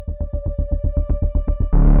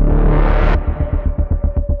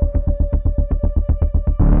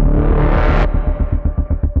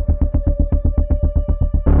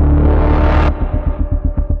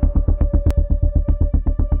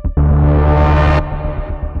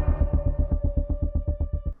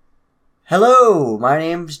Hello, my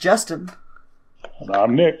name's Justin, And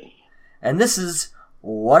I'm Nick. and this is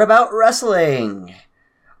What About Wrestling?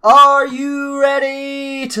 Are you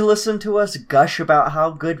ready to listen to us gush about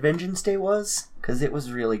how good Vengeance Day was? Because it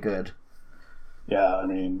was really good. Yeah, I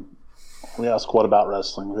mean, we ask what about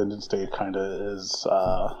wrestling. Vengeance Day kind of is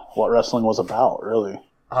what wrestling was about, really.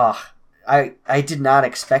 I did not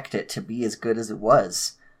expect it to be as good as it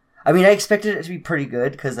was. I mean, I expected it to be pretty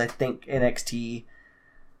good, because I think NXT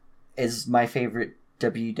is my favorite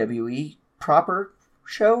WWE proper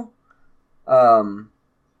show. But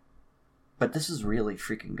this is really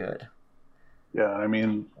freaking good. Yeah, I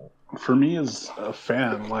mean, for me as a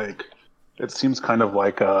fan, like, it seems kind of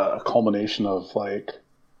like a culmination of, like,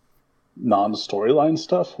 non-storyline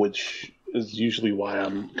stuff, which is usually why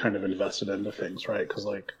I'm kind of invested into things, right? Because,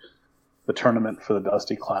 like, the tournament for the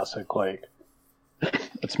Dusty Classic, like,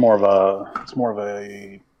 it's more of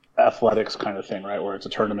a athletics kind of thing, right? Where it's a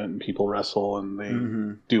tournament and people wrestle and they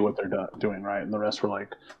do what they're doing, right? And the rest were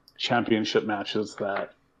like championship matches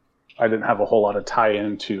that I didn't have a whole lot of tie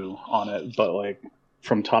into on it, but like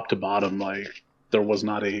from top to bottom, like there was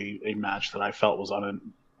not a match that I felt was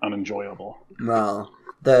unenjoyable. Well,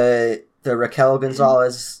 the Raquel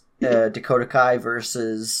Gonzalez Dakota Kai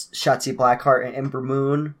versus Shotzi Blackheart and Ember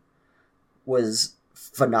Moon was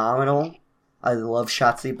phenomenal. I love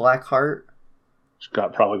Shotzi Blackheart. She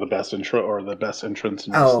got probably the best intro or the best entrance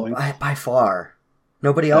in wrestling. By far.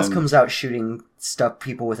 Nobody else comes out shooting stuff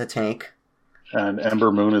people with a tank. And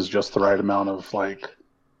Ember Moon is just the right amount of, like,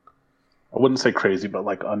 I wouldn't say crazy, but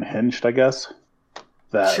like unhinged, I guess.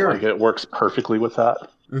 That Sure. Like it works perfectly with that.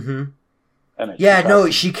 Mm-hmm. And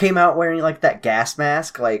she came out wearing like that gas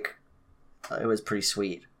mask. Like, it was pretty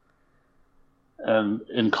sweet. And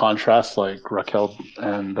in contrast, like Raquel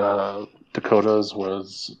and Dakota's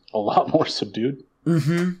was a lot more subdued.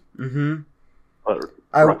 But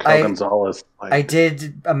Raquel Gonzalez, like, I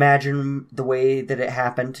did imagine the way that it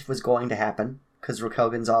happened was going to happen, because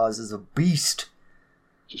Raquel Gonzalez is a beast.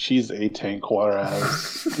 She's a tank, whereas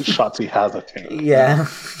Shotzi has a tank. Yeah.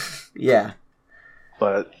 Yeah.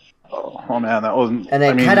 But, oh man, that wasn't... And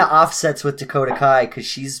it kind of offsets with Dakota Kai, because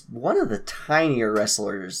she's one of the tinier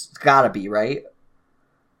wrestlers. It's gotta be, right?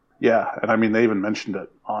 Yeah, and I mean, they even mentioned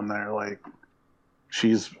it on there, like,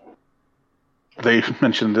 they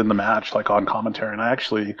mentioned in the match, like, on commentary, and I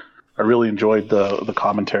really enjoyed the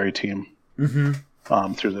commentary team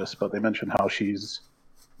through this, but they mentioned how she's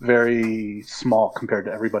very small compared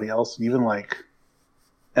to everybody else. Even, like,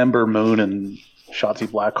 Ember Moon and Shotzi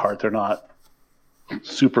Blackheart, they're not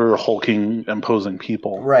super hulking, imposing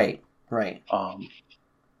people. Right.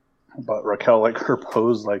 But Raquel, like, her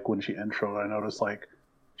pose, like, when she introed, I noticed, like,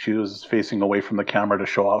 she was facing away from the camera to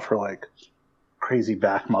show off her, like, crazy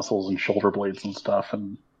back muscles and shoulder blades and stuff,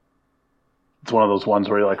 and it's one of those ones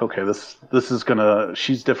where you're like, okay, this is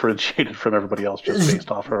she's differentiated from everybody else just based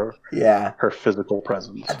off her her physical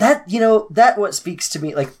presence. That what speaks to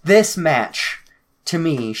me, like, this match to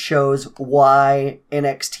me shows why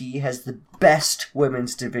NXT has the best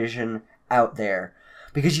women's division out there,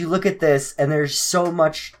 because you look at this and there's so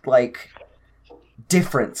much, like,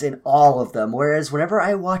 difference in all of them, whereas whenever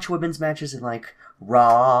I watch women's matches in, like,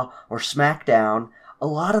 Raw or SmackDown, a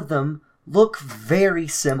lot of them look very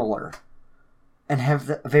similar and have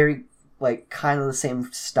the very, like, kind of the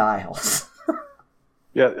same styles.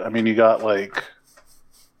 Yeah, I mean, you got, like,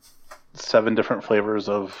 7 different flavors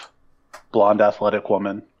of blonde athletic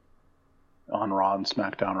woman on Raw and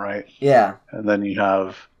SmackDown, right? Yeah. And then you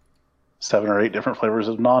have 7 or 8 different flavors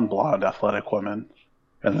of non-blonde athletic women.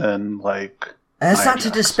 And then, like... And that's not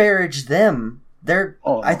to disparage them.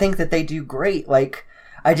 I think that they do great. Like,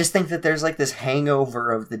 I just think that there's, like, this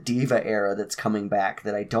hangover of the diva era that's coming back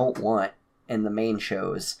that I don't want in the main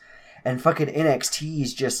shows. And fucking NXT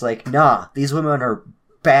is just like, nah, these women are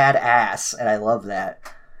badass, and I love that.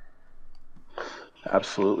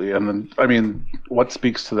 Absolutely. And then, I mean, what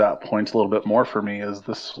speaks to that point a little bit more for me is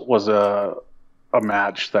this was a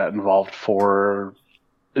match that involved 4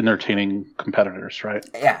 entertaining competitors, right?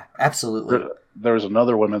 Yeah, absolutely. There was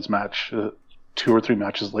another women's match 2 or 3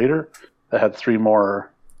 matches later that had 3 more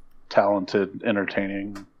talented,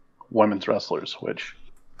 entertaining women's wrestlers, which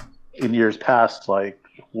in years past, like,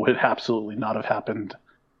 would absolutely not have happened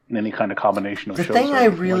in any kind of combination of shows. The thing I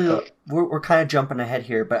really... We're kind of jumping ahead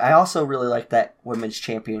here, but I also really like that women's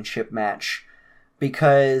championship match,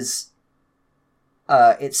 because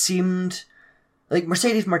it seemed... Like,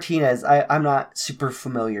 Mercedes Martinez, I'm not super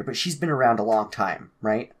familiar, but she's been around a long time,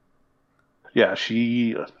 right? Yeah,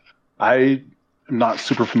 I am not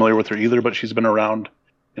super familiar with her either, but she's been around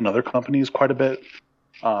in other companies quite a bit.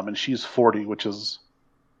 And she's 40, which is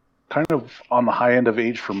kind of on the high end of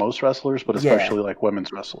age for most wrestlers, but especially like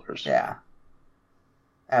women's wrestlers. Yeah.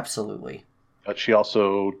 Absolutely. But she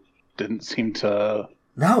also didn't seem to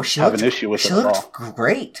she have looked, an issue with she it at all. looked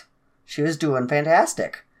great. She was doing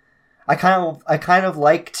fantastic. I kind of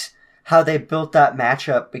liked how they built that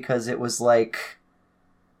matchup because it was kind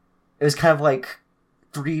of like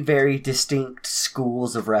three very distinct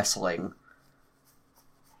schools of wrestling.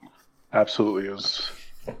 Absolutely. It was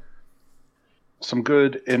some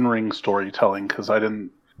good in-ring storytelling because I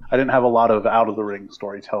didn't have a lot of out-of-the-ring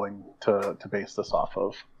storytelling to base this off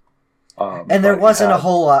of. And there wasn't a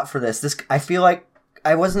whole lot for this. I feel like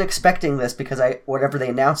I wasn't expecting this because whenever they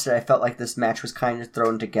announced it, I felt like this match was kind of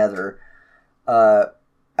thrown together.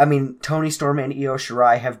 I mean, Toni Storm and Io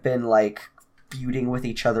Shirai have been like feuding with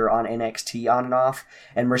each other on NXT on and off,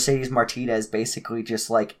 and Mercedes Martinez basically just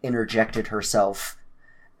like interjected herself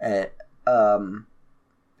in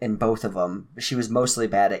both of them. She was mostly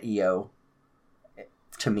bad at Io,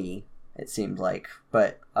 to me, it seemed like,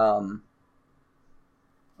 but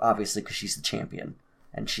obviously because she's the champion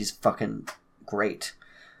and she's fucking great.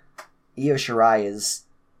 Io Shirai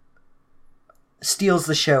steals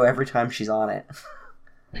the show every time she's on it.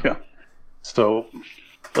 Yeah. So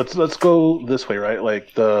let's go this way, right?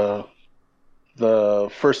 Like the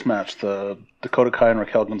first match, the Dakota Kai and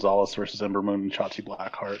Raquel Gonzalez versus Ember Moon and Shotzi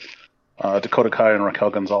Blackheart. Dakota Kai and Raquel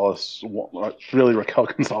Gonzalez, really Raquel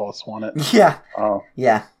Gonzalez won it. Yeah.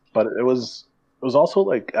 Yeah. But it was also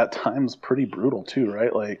like at times pretty brutal too,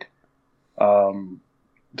 right? Like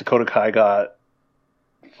Dakota Kai got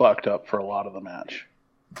fucked up for a lot of the match.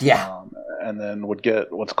 Yeah. And then would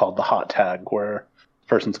get what's called the hot tag, where the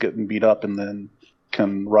person's getting beat up and then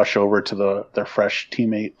can rush over to their fresh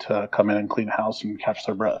teammate to come in and clean house and catch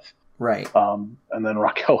their breath. Right. And then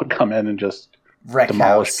Raquel would come in and just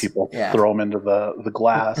demolish people, throw them into the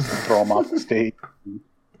glass, and throw them off the stage.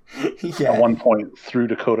 Yeah. At one point, threw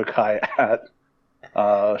Dakota Kai at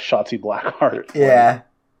Shotzi Blackheart. Yeah,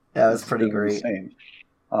 that was pretty great. Insane.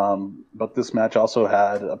 But this match also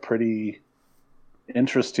had a pretty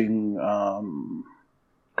interesting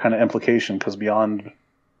kind of implication because beyond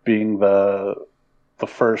being the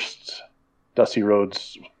first Dusty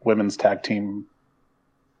Rhodes Women's Tag Team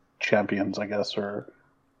champions, I guess, or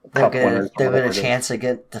they'll get a chance to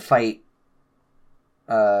get to fight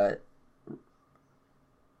for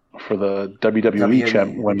the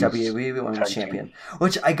WWE Women's Champion.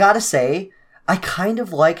 Which I gotta say, I kind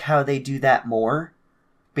of like how they do that more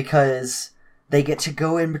because they get to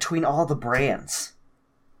go in between all the brands.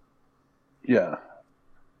 Yeah,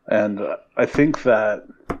 and I think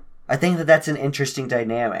that's an interesting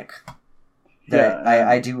dynamic.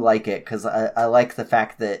 I do like it because I like the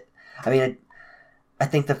fact that I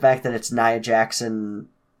think the fact that it's Nia Jackson,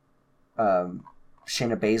 Shayna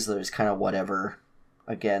Baszler is kind of whatever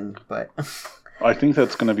again, but I think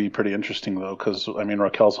that's going to be pretty interesting though, because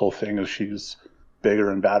Raquel's whole thing is she's bigger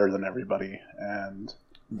and badder than everybody, and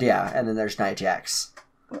and then there's Nia Jax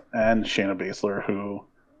and Shayna Baszler, who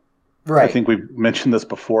right. I think we've mentioned this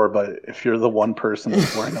before, but if you're the one person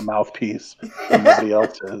that's wearing a mouthpiece and nobody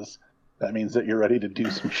else is, that means that you're ready to do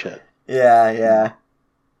some shit. Yeah.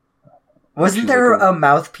 Wasn't there a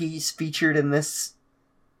mouthpiece featured in this?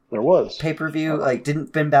 There was pay-per-view. Like,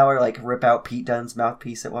 didn't Finn Balor rip out Pete Dunne's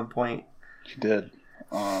mouthpiece at one point? He did,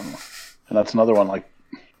 and that's another one. Like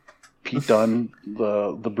Pete Dunne,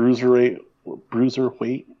 the bruiserweight.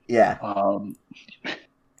 Yeah.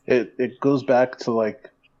 It goes back to like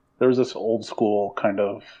there was this old school kind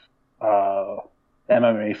of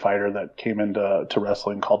MMA fighter that came into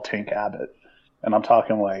wrestling called Tank Abbott, and I'm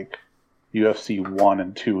talking like UFC 1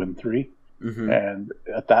 and 2 and 3. Mm-hmm. And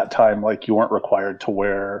at that time, like you weren't required to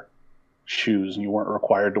wear shoes and you weren't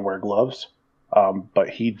required to wear gloves, but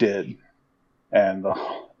he did, and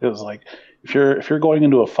it was like if you're going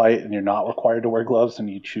into a fight and you're not required to wear gloves and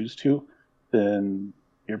you choose to, then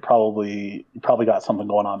you probably got something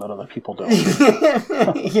going on that other people don't.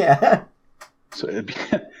 Yeah. So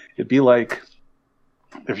it'd be like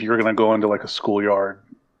if you're gonna go into like a schoolyard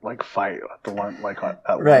like fight at the lunch, like at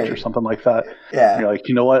lunch or something like that. Yeah. You're like,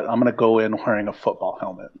 you know what? I'm gonna go in wearing a football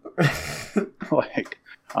helmet. Like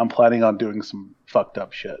I'm planning on doing some fucked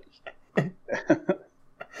up shit.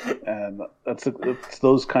 And it's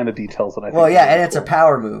those kind of details that I think. Well, yeah, and it's a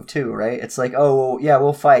power move too, right? It's like, oh, well, yeah,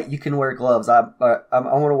 we'll fight. You can wear gloves. I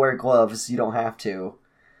want to wear gloves. You don't have to.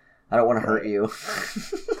 I don't want to hurt you.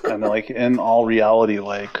 And like in all reality,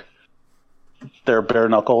 like there are bare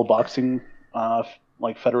knuckle boxing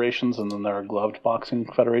like federations, and then there are gloved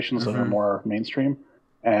boxing federations that are more mainstream.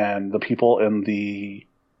 And the people in the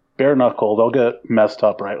bare knuckle, they'll get messed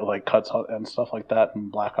up, right, with like cuts and stuff like that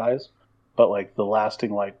and black eyes. but like the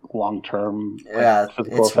lasting, like long term, Yeah,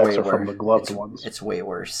 physical it's effects way are from the worse. gloved ones. It's way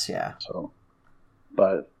worse. Yeah. So,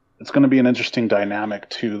 but it's going to be an interesting dynamic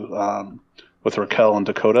too, with Raquel and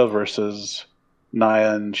Dakota versus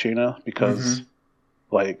Nia and Shayna, because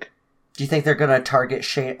like, do you think they're gonna target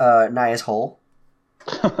Nia's hole?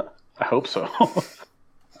 I hope so.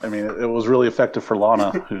 I mean, it was really effective for Lana,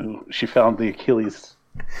 who she found the Achilles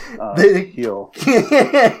heel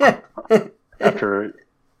after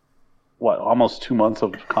almost 2 months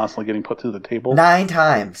of constantly getting put through the table. 9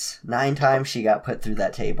 times she got put through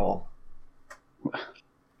that table.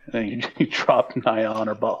 And you dropped Nia on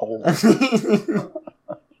her butthole.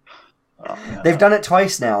 They've done it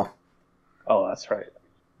twice now. Oh, that's right.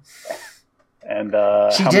 And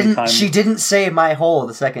she didn't say my hole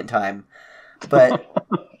the second time, but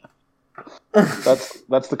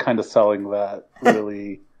that's the kind of selling that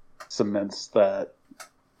really cements that,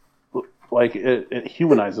 like, it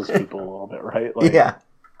humanizes people a little bit, right? Like, yeah.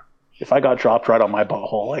 If I got dropped right on my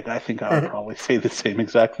butthole, like, I think I would probably say the same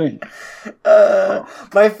exact thing.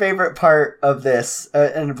 My favorite part of this,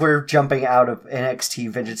 and we're jumping out of NXT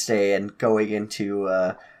Vintage Day and going into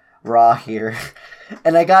Raw here,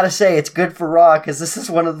 and I gotta say, it's good for Raw, because this is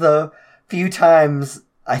one of the few times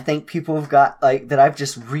I think people have got, like, that I've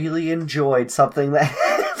just really enjoyed something that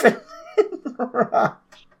happened in Raw.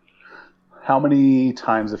 How many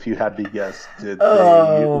times, if you had to guess, did they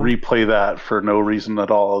replay that for no reason at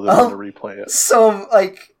all other than to replay it? So,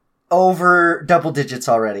 like, over double digits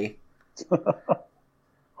already.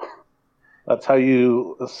 That's how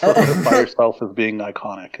you solidify yourself as being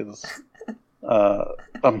iconic, is a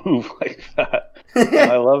move like that.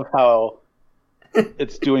 And I love how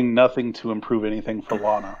it's doing nothing to improve anything for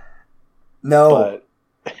Lana. No. But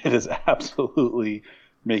it is absolutely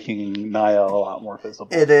making Nia a lot more visible.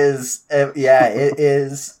 It is. Yeah, it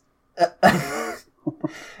is.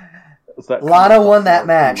 Lana won that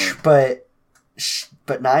match, but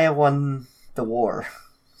Nia won the war.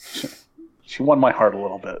 She won my heart a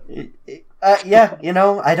little bit. Yeah,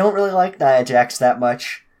 I don't really like Nia Jax that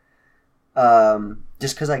much.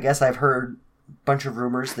 Just because I guess I've heard a bunch of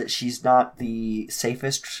rumors that she's not the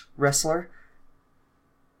safest wrestler.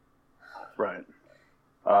 Right.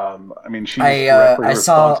 I mean, she's directly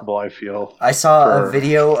responsible, I feel. I saw a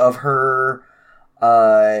video of her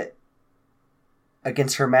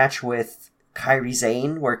against her match with Kairi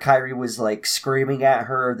Sane, where Kairi was, like, screaming at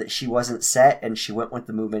her that she wasn't set, and she went with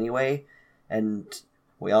the move anyway. And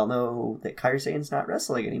we all know that Kairi Sane's not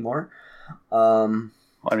wrestling anymore. I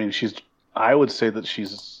mean, I would say that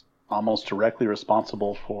she's almost directly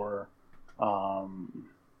responsible for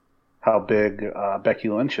how big Becky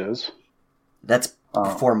Lynch is. That's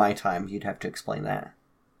before my time. You'd have to explain that.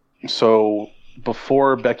 So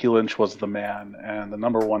before Becky Lynch was the man and the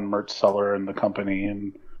number one merch seller in the company,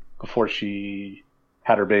 and before she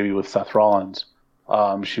had her baby with Seth Rollins,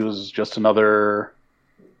 she was just another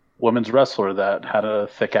women's wrestler that had a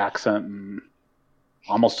thick accent and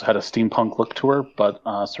almost had a steampunk look to her. But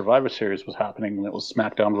Survivor Series was happening, and it was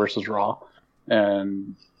SmackDown versus Raw,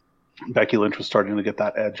 and Becky Lynch was starting to get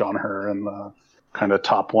that edge on her and the kind of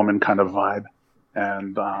top woman kind of vibe.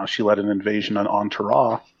 And she led an invasion onto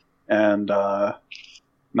Raw, and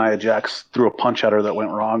Nia Jax threw a punch at her that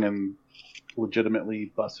went wrong and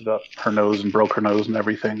legitimately busted up her nose and broke her nose and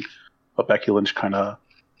everything. But Becky Lynch kind of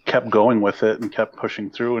kept going with it and kept pushing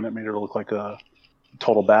through, and it made her look like a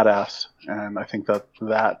total badass. And I think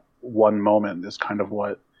that one moment is kind of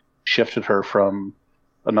what shifted her from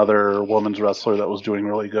another women's wrestler that was doing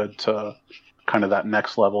really good to kind of that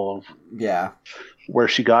next level of where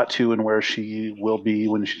she got to and where she will be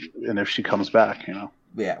and if she comes back,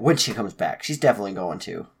 Yeah, when she comes back. She's definitely going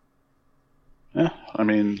to. Yeah, I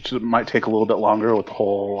mean, it might take a little bit longer with the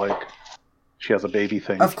whole, like, she has a baby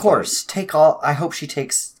thing. Of course. I hope she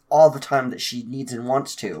takes all the time that she needs and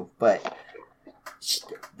wants to, but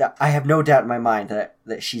I have no doubt in my mind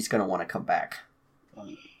that she's going to want to come back.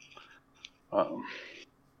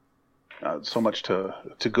 So much to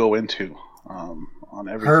go into on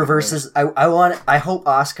everything. Her versus I hope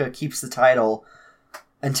Asuka keeps the title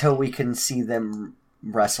until we can see them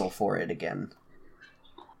wrestle for it again.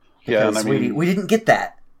 Because yeah, and I mean, we didn't get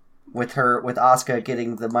that with Asuka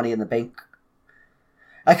getting the Money in the Bank.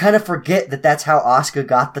 I kind of forget that that's how Asuka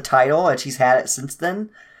got the title, and she's had it since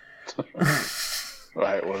then.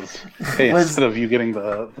 Right, instead of you getting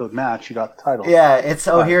the match, you got the title. Yeah,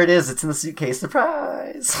 here it is. It's in the suitcase.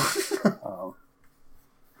 Surprise!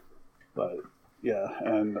 But yeah,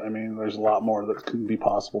 and I mean, there's a lot more that can be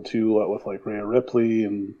possible too, with like Rhea Ripley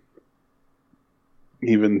and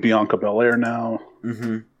even Bianca Belair now.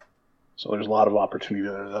 Mm-hmm. So there's a lot of opportunity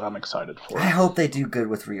there that I'm excited for. I hope they do good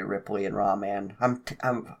with Rhea Ripley and Raw, man.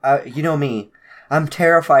 You know me. I'm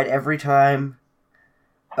terrified every time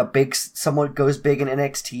someone goes big in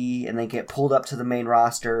NXT and they get pulled up to the main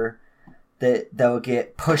roster that they'll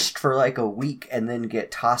get pushed for like a week and then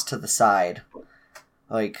get tossed to the side.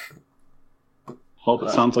 Like, well,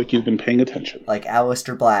 it sounds like you've been paying attention. Like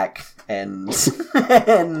Aleister Black and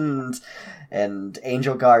and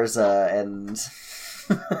Angel Garza and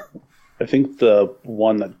I think the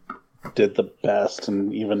one that did the best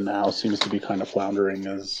and even now seems to be kind of floundering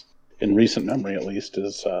is, in recent memory at least,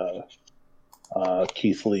 is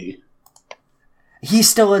Keith Lee. He's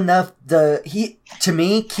still in to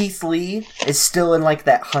me, Keith Lee is still in like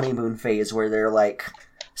that honeymoon phase where they're like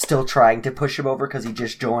still trying to push him over because he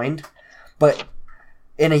just joined. But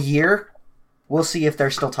in a year, we'll see if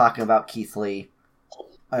they're still talking about Keith Lee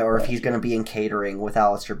or if he's going to be in catering with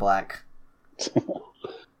Aleister Black.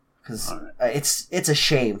 Because it's a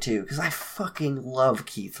shame too, because I fucking love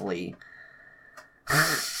Keith Lee.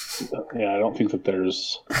 Yeah, I don't think that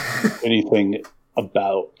there's anything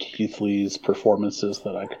about Keith Lee's performances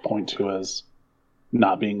that I could point to as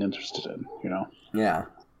not being interested in, you know? Yeah.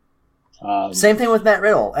 Same thing with Matt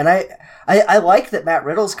Riddle. And I like that Matt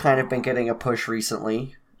Riddle's kind of been getting a push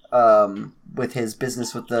recently with his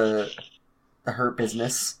business with the Hurt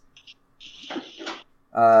Business.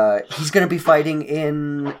 He's going to be fighting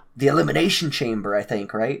in the Elimination Chamber, I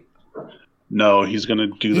think, right? No, he's going to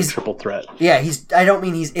do the triple threat. Yeah, I don't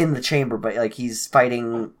mean he's in the chamber, but like he's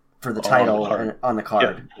fighting for the title on the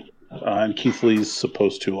card. Yeah. And Keith Lee's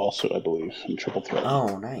supposed to also, I believe, in triple threat.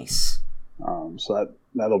 Oh, nice. So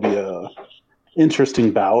that'll be a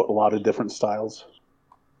interesting bout. A lot of different styles.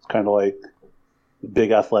 It's kind of like the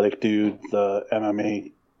big athletic dude, the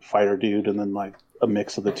MMA fighter dude, and then like a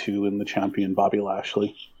mix of the two in the champion Bobby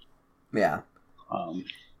Lashley. Yeah.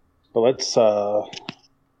 But let's.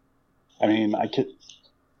 I mean,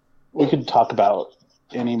 we could talk about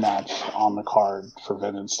any match on the card for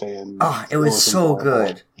Vengeance Day. And it was so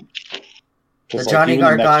good. The Johnny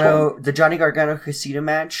Gargano Casita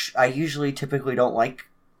match. I typically don't like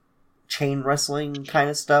chain wrestling kind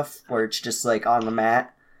of stuff where it's just like on the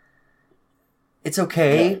mat. It's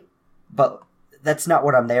okay, but that's not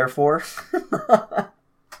what I'm there for.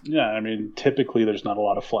 Yeah, I mean, typically there's not a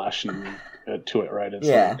lot of flashing to it, right? It's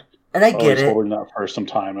like, and I get he's it. Holding that for some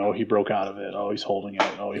time. Oh, he broke out of it. Oh, he's holding it.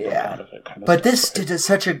 Oh, he broke out of it. Kind of but this did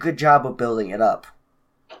such a good job of building it up.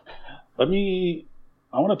 I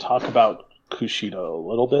want to talk about Kushida a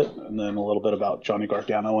little bit, and then a little bit about Johnny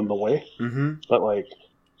Gargano and the way. Mm-hmm. But like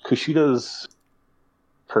Kushida's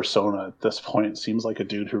persona at this point seems like a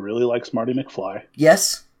dude who really likes Marty McFly.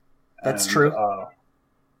 Yes, that's true.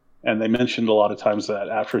 And they mentioned a lot of times that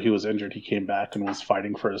after he was injured, he came back and was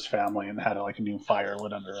fighting for his family and had like a new fire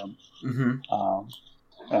lit under him.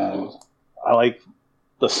 Mm-hmm. And I like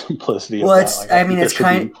the simplicity of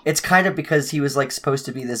that. It's kind of because he was like supposed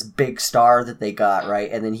to be this big star that they got,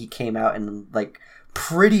 right? And then he came out and like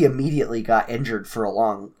pretty immediately got injured for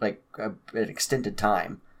an extended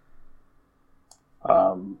time.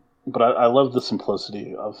 But I love the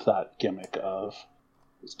simplicity of that gimmick of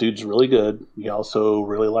this dude's really good. He also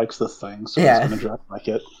really likes this thing, so he's going to dress like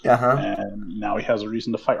it. Uh-huh. And now he has a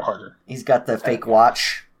reason to fight harder. He's got the fake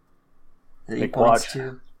watch that he points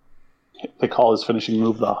to. They call his finishing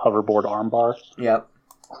move the hoverboard armbar. Yep.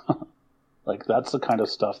 Like, that's the kind of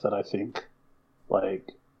stuff that I think,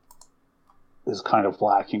 like, is kind of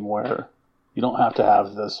lacking, where you don't have to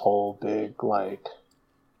have this whole big, like,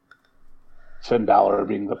 Finn Balor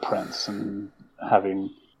being the prince and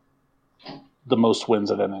having the most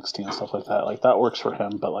wins at NXT and stuff like that. Like, that works for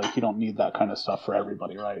him, but, like, you don't need that kind of stuff for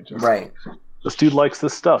everybody, right? Just, right. This dude likes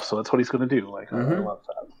this stuff, so that's what he's going to do. Like, I love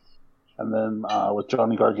that. And then with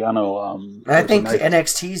Johnny Gargano... I think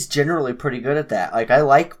NXT's generally pretty good at that. Like, I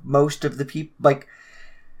like most of the people... Like,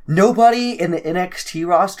 nobody in the NXT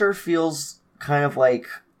roster feels kind of, like,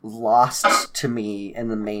 lost to me in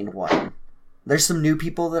the main one. There's some new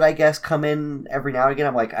people that I guess come in every now and again.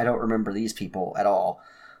 I'm like, I don't remember these people at all.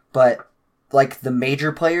 But... like, the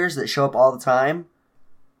major players that show up all the time,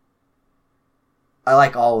 I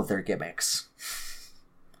like all of their gimmicks.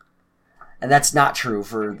 And that's not true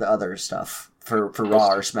for the other stuff, for Raw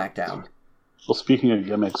or SmackDown. Well, speaking of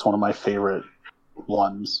gimmicks, one of my favorite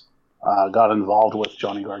ones got involved with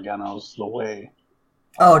Johnny Gargano's The Way.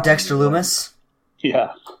 Oh, Dexter Lumis?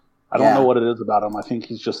 Yeah. I don't know what it is about him. I think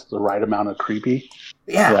he's just the right amount of creepy.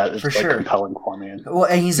 Yeah, for sure. Compelling for me. Well,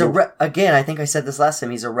 and he's again, I think I said this last time,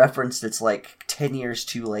 he's a reference that's like 10 years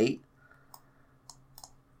too late.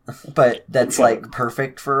 But that's like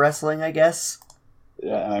perfect for wrestling, I guess.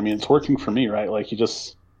 Yeah, and I mean, it's working for me, right? Like, he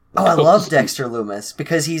just Oh, I love Dexter Lumis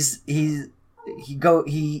because he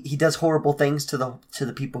does horrible things to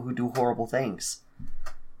the people who do horrible things.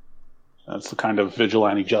 That's the kind of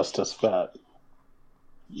vigilante justice that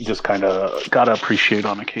you just kind of gotta appreciate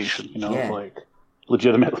on occasion. You know, like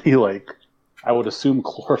legitimately, like I would assume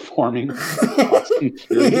chloroforming.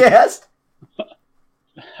 Yes.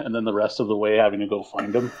 And then the rest of the way having to go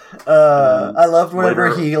find him. I loved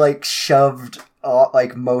whenever he like shoved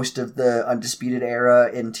like most of the Undisputed Era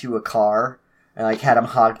into a car and like had him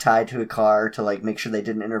hogtied to a car to like make sure they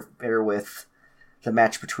didn't interfere with the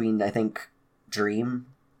match between, I think,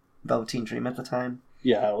 Velveteen Dream at the time.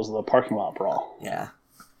 Yeah, it was the parking lot brawl. Yeah.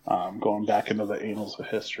 Going back into the annals of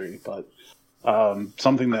history, but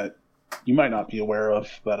something that you might not be aware of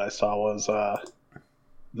that I saw was the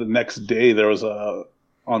next day there was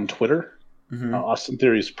on Twitter, Austin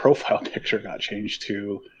Theory's profile picture got changed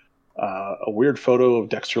to a weird photo of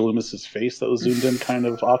Dexter Lumis's face that was zoomed in kind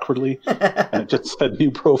of awkwardly, and it just said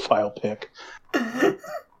new profile pic.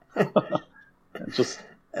 It's just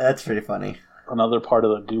that's pretty funny. Another part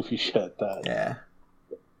of the goofy shit that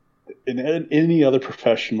in any other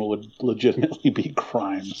profession would legitimately be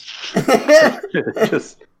crimes.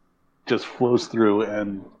 It just flows through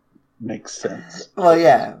and makes sense. Well,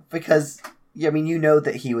 yeah, because I mean, you know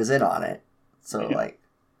that he was in on it, so like,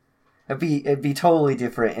 it'd be totally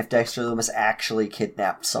different if Dexter Lumis actually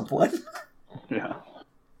kidnapped someone. Yeah.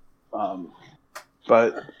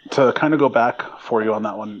 But to kind of go back for you on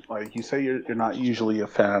that one, like you say, you're not usually a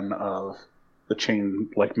fan of the chain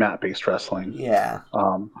like mat-based wrestling. Yeah.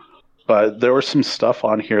 But there was some stuff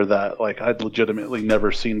on here that like I'd legitimately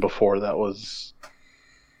never seen before that was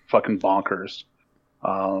fucking bonkers.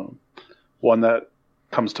 One that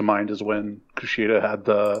comes to mind is when Kushida had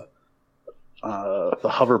the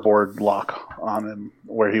hoverboard lock on him,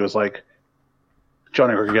 where he was like,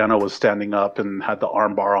 Johnny Gargano was standing up and had the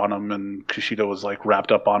armbar on him, and Kushida was like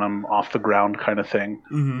wrapped up on him off the ground kind of thing.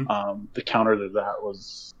 Mm-hmm. The counter to that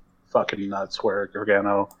was fucking nuts, where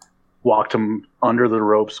Gargano walked him under the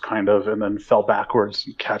ropes kind of and then fell backwards,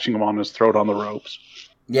 catching him on his throat on the ropes.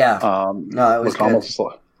 Yeah. No, it was good. Almost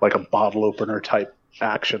like a bottle opener type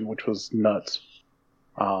action, which was nuts.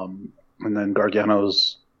 And then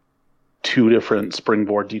Gargano's 2 different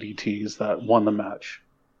springboard DDTs that won the match.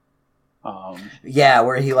 Yeah,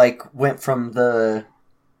 where he like went from the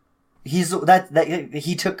he took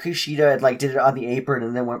Kushida and like did it on the apron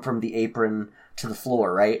and then went from the apron to the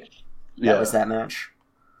floor, right? That was that match.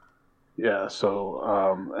 Yeah, so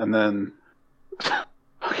and then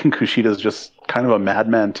fucking Kushida's just kind of a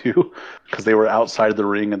madman too, because they were outside the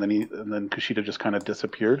ring and then Kushida just kind of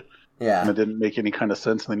disappeared. Yeah. And it didn't make any kind of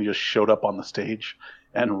sense, and then he just showed up on the stage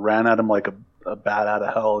and ran at him like a bat out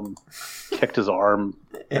of hell and kicked his arm.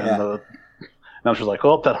 Yeah. And I was just like,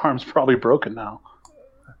 oh, that arm's probably broken now.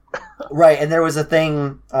 Right, and there was a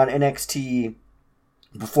thing on NXT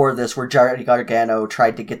before this where Johnny Gargano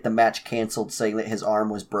tried to get the match canceled saying that his arm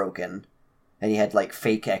was broken. And he had like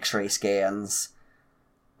fake x-ray scans.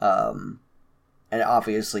 And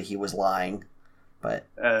obviously he was lying.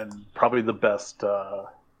 And probably the best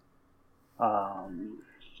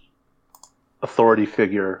authority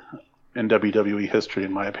figure in WWE history,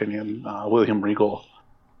 in my opinion, William Regal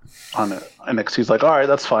on NXT. He's like, all right,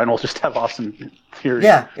 that's fine. We'll just have Austin Theory.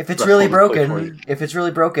 Yeah, if it's really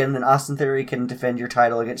broken, then Austin Theory can defend your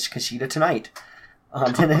title against Kushida tonight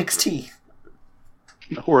on NXT.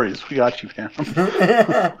 No worries, we got you, fam.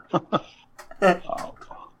 But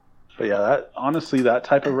yeah, that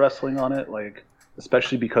type of wrestling on it, like,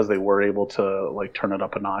 especially because they were able to like turn it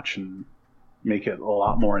up a notch and make it a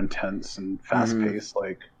lot more intense and fast paced,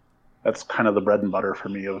 like that's kind of the bread and butter for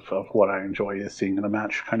me of what I enjoy seeing in a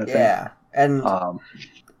match kind of thing. Yeah, and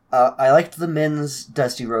I liked the men's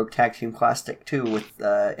Dusty Road Tag Team Classic too with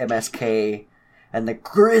MSK and the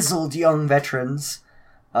grizzled young veterans.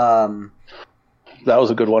 That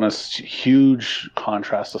was a good one. A huge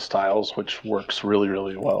contrast of styles, which works really,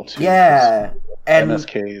 really well too. Yeah, and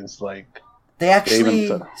MSK is like they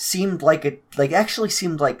actually seemed like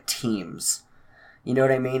teams. You know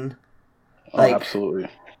what I mean? Like, absolutely.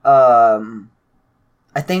 I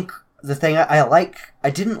think the thing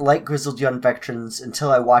I didn't like Grizzled Young Veterans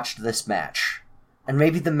until I watched this match, and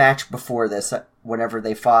maybe the match before this, whenever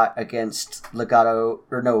they fought against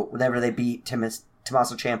whenever they beat Tommaso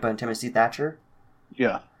Ciampa and Timothy Thatcher.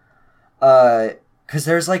 Yeah. Because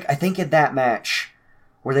there's like, I think in that match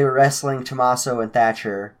where they were wrestling Tommaso and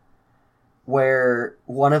Thatcher, where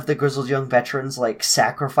one of the Grizzled Young Veterans like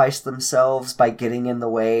sacrificed themselves by getting in the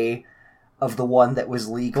way of the one that was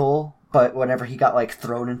legal, but whenever he got like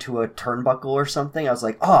thrown into a turnbuckle or something, I was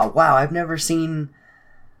like, oh wow, I've never seen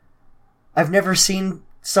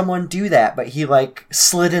someone do that, but he like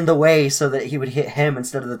slid in the way so that he would hit him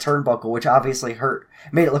instead of the turnbuckle, which obviously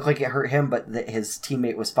made it look like it hurt him, but that his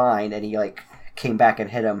teammate was fine, and he like came back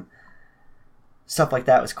and hit him. Stuff like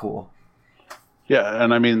that was cool. Yeah,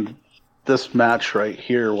 and I mean, this match right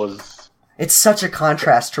here was... It's such a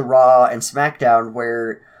contrast to Raw and SmackDown,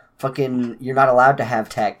 where fucking you're not allowed to have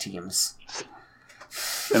tag teams.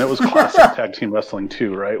 And it was classic tag team wrestling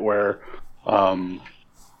too, right? Where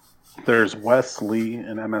there's Wes Lee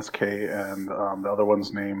and MSK, and the other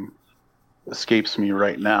one's name escapes me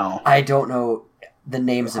right now. I don't know the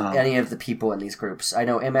names of any of the people in these groups. I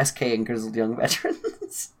know MSK and Grizzled Young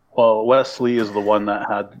Veterans. Well, Wes Lee is the one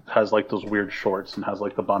that has like those weird shorts and has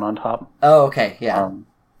like the bun on top. Oh, okay, yeah.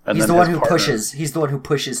 And he's the one who pushes. He's the one who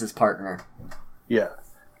pushes his partner. Yeah,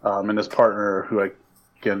 and his partner, who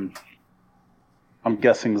again, I'm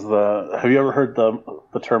guessing is the. Have you ever heard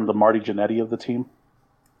the term the Marty Jannetty of the team?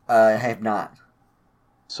 I have not.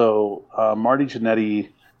 So Marty Jannetty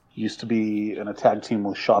used to be in a tag team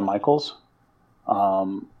with Shawn Michaels,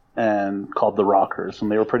 and called the Rockers,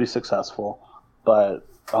 and they were pretty successful. But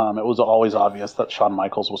it was always obvious that Shawn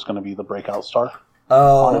Michaels was going to be the breakout star.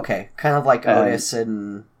 Oh, okay. Kind of like Otis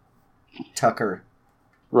and Tucker.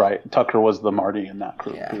 Right. Tucker was the Marty in that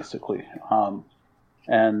group, basically.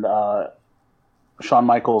 And Shawn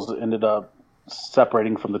Michaels ended up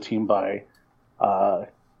separating from the team by...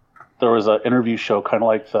 there was an interview show, kind of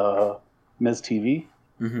like the Miz TV,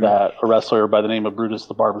 that a wrestler by the name of Brutus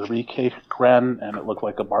the Barber Beefcake ran, and it looked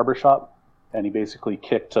like a barbershop. And he basically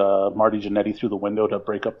kicked Marty Jannetty through the window to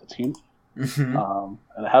break up the team. And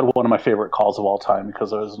it had one of my favorite calls of all time,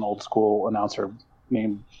 because there was an old school announcer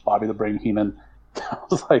named Bobby the Brain Heenan. I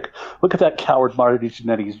was like, look at that coward Marty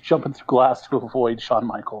Jannetty. He's jumping through glass to avoid Shawn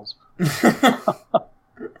Michaels. But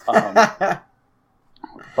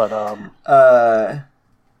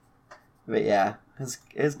yeah,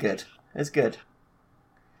 it's good. It's good.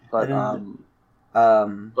 But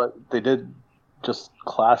but they did just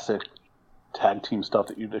classic tag team stuff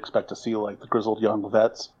that you'd expect to see, like the Grizzled Young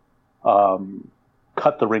Vets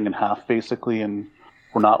cut the ring in half, basically, and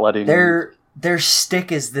we're not letting... Their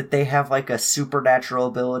stick is that they have like a supernatural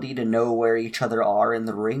ability to know where each other are in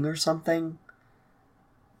the ring or something.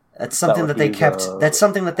 That's something that they kept. That's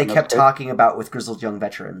something that they kept talking about with Grizzled Young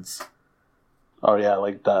Veterans. Oh yeah,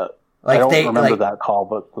 like that. Like I don't remember that call,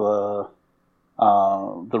 but the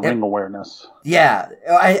ring awareness. Yeah,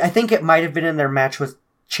 I think it might have been in their match with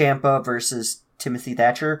Ciampa versus Timothy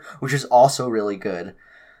Thatcher, which is also really good.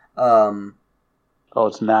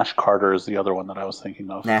 It's Nash Carter is the other one that I was thinking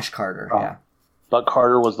of. Nash Carter, yeah. But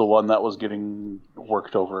Carter was the one that was getting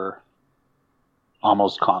worked over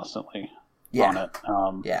almost constantly on it.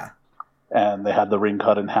 And they had the ring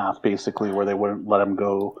cut in half, basically, where they wouldn't let him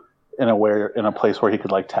go in a place where he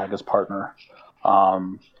could like tag his partner.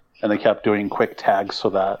 And they kept doing quick tags so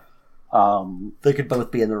that they could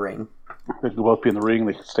both be in the ring. They could both be in the ring.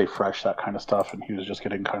 They could stay fresh, that kind of stuff. And he was just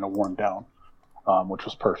getting kind of worn down, which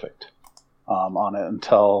was perfect on it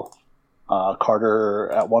until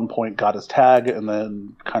Carter at one point got his tag and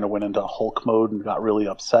then kind of went into Hulk mode and got really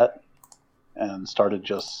upset and started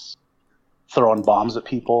just throwing bombs at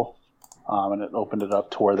people. And it opened it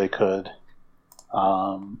up to where they could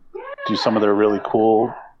do some of their really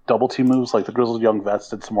cool double team moves. Like the Grizzled Young Vets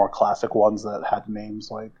did some more classic ones that had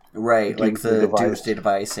names like the Doomsday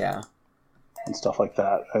Device, and stuff like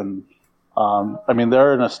that. And I mean,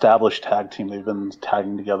 they're an established tag team. They've been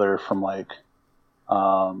tagging together from like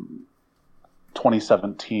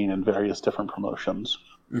 2017 in various different promotions.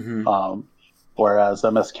 Whereas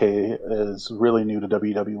MSK is really new to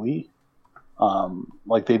WWE.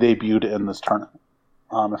 Like they debuted in this tournament,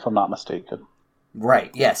 if I'm not mistaken.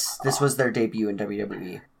 Right. Yes, this was their debut in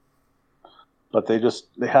WWE. But they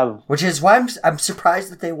have, which is why I'm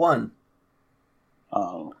surprised that they won.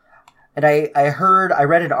 And I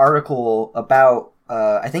read an article about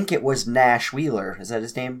I think it was Nash Wheeler. Is that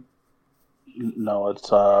his name? No, it's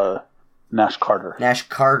Nash Carter. Nash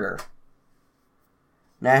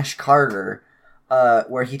Carter.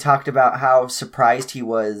 Where he talked about how surprised he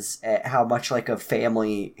was at how much like a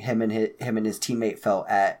family him and his teammate felt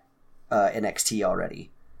at NXT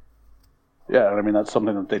already. Yeah, I mean that's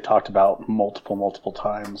something that they talked about multiple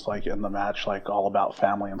times, like in the match, like all about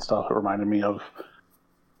family and stuff. It reminded me of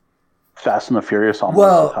Fast and the Furious almost.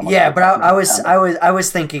 Well, yeah, but I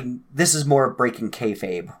was thinking this is more breaking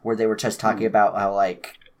kayfabe, where they were just talking about how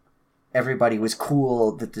like everybody was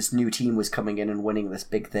cool that this new team was coming in and winning this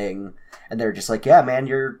big thing, and they're just like, yeah, man,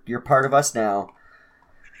 you're part of us now.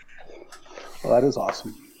 Well, that is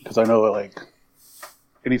awesome, because I know like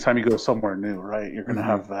anytime you go somewhere new, right, you're going to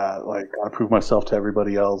have that, like, I prove myself to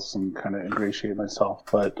everybody else and kind of ingratiate myself.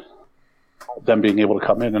 But them being able to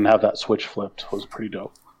come in and have that switch flipped was pretty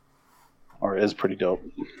dope, or is pretty dope.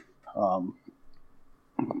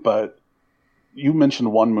 But you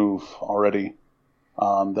mentioned one move already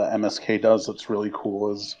that MSK does that's really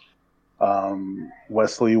cool is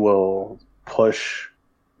Wesley will push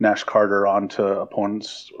Nash Carter onto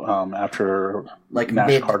opponents after like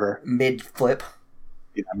Nash Carter mid flip.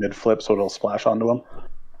 Yeah, mid flip, so it'll splash onto him.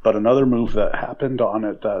 But another move that happened on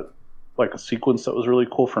it that, like a sequence that was really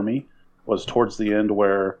cool for me, was towards the end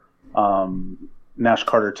where Nash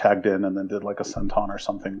Carter tagged in and then did like a senton or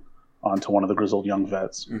something onto one of the grizzled young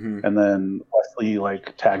vets, and then Wesley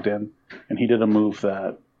like tagged in, and he did a move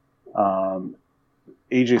that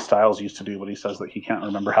AJ Styles used to do, but he says that he can't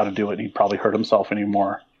remember how to do it, and he probably hurt himself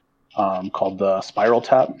anymore. Called the spiral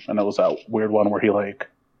tap, and it was that weird one where he like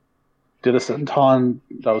did a senton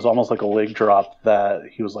that was almost like a leg drop that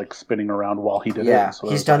he was like spinning around while he did it. Yeah, so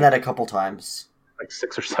he's done that a couple times. Like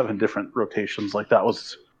 6 or 7 different rotations. Like that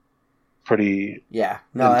was pretty. Yeah,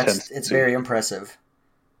 no, intense it's very impressive.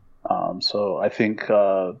 So I think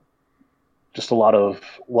just a lot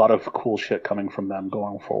of cool shit coming from them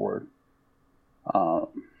going forward.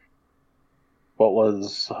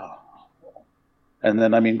 And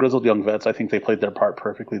then, I mean, Grizzled Young Vets, I think they played their part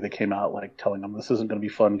perfectly. They came out, like, telling them, this isn't going to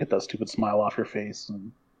be fun. Get that stupid smile off your face.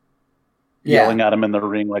 And yelling at him in the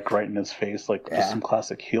ring, like, right in his face. Like, just some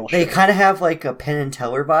classic heel shit. They kind of have, like, a Penn and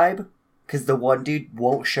Teller vibe. Because the one dude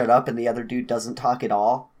won't shut up and the other dude doesn't talk at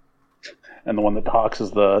all. And the one that talks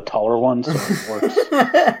is the taller one, so it works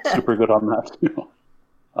super good on that, too.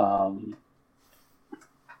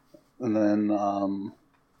 And then,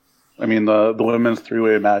 I mean, the women's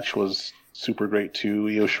three-way match was super great too.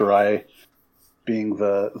 Io Shirai being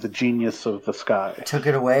the genius of the sky. Took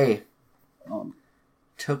it away.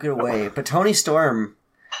 But Toni Storm,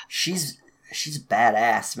 she's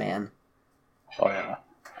badass, man. Oh yeah.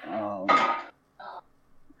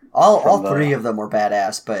 All three of them were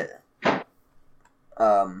badass, but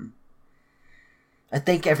I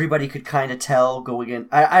think everybody could kind of tell going in.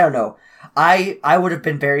 I don't know. I would have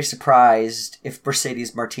been very surprised if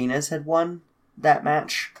Mercedes Martinez had won that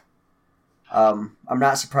match. I'm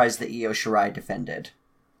not surprised that Io Shirai defended.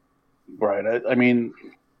 Right. I mean,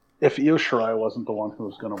 if Io Shirai wasn't the one who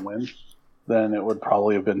was going to win, then it would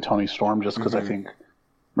probably have been Toni Storm, just because I think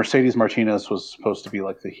Mercedes Martinez was supposed to be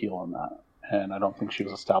like the heel in that, and I don't think she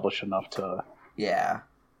was established enough to. Yeah.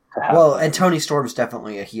 Well, and Toni Storm's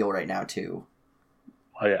definitely a heel right now too.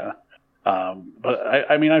 Oh yeah,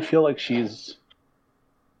 but I mean, I feel like she's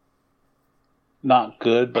not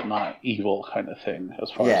good, but not evil, kind of thing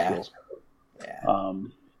as far as heels go. Yeah.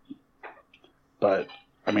 But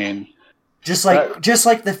I mean, just like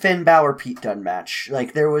the Finn Balor Pete Dunne match,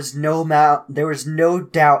 like there was no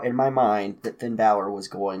doubt in my mind that Finn Balor was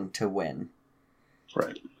going to win.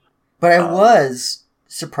 Right. But I was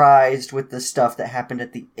surprised with the stuff that happened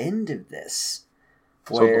at the end of this.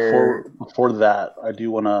 Where... So before that, I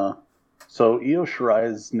do want to. So Io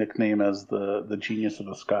Shirai's nickname as the genius of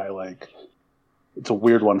the sky, like it's a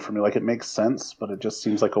weird one for me. Like it makes sense, but it just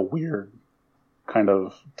seems like a weird kind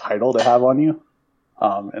of title to have on you.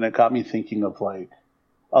 And it got me thinking of like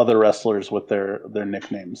other wrestlers with their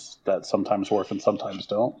nicknames that sometimes work and sometimes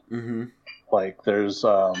don't. Mm-hmm. Like there's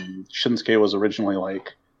Shinsuke was originally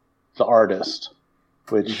like the artist,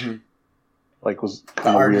 which like was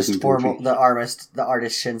kind of weird and goofy. The artist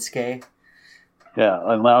Shinsuke. Yeah,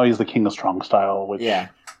 and now he's the King of Strong Style, which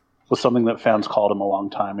was something that fans called him a long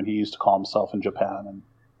time, and he used to call himself in Japan, and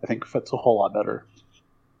I think fits a whole lot better.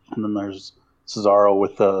 And then there's Cesaro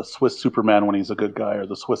with the Swiss Superman when he's a good guy, or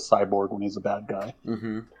the Swiss Cyborg when he's a bad guy.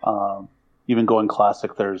 Mm-hmm. Even going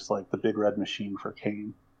classic, there's like the Big Red Machine for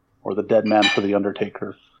Kane, or the Dead Man for the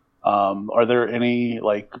Undertaker. Are there any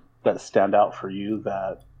like that stand out for you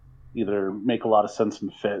that either make a lot of sense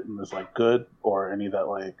and fit and is like good, or any that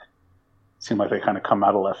like seem like they kind of come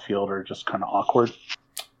out of left field or just kind of awkward?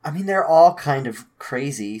 I mean, they're all kind of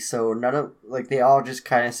crazy, so none of like they all just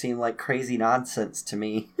kind of seem like crazy nonsense to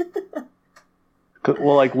me.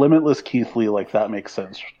 Well, like Limitless Keith Lee, like that makes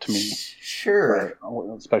sense to me. Sure,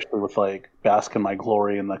 right? Especially with like Bask in My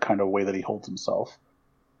Glory and the kind of way that he holds himself.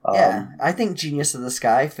 Yeah, I think Genius of the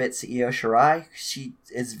Sky fits Io Shirai. She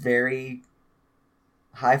is very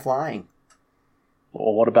high flying.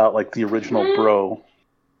 Well, what about like the original Bro?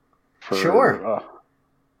 Sure,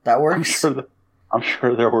 that works. I'm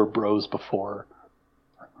sure there were Bros before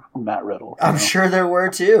Matt Riddle. I'm sure there were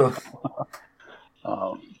too.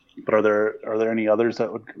 But are there any others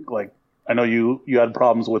that would like? I know you had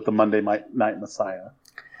problems with the Monday Night Messiah.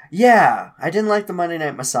 Yeah, I didn't like the Monday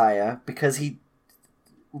Night Messiah because he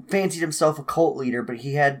fancied himself a cult leader, but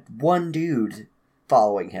he had one dude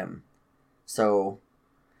following him. So,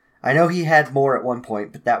 I know he had more at one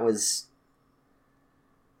point, but that was...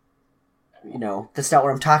 that's not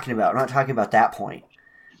what I'm talking about. I'm not talking about that point.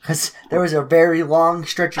 Because there was a very long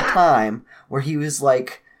stretch of time where he was,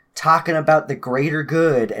 talking about the greater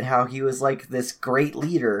good and how he was, this great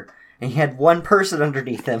leader, and he had one person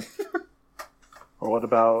underneath him. Or what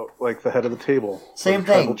about, the head of the table? Same the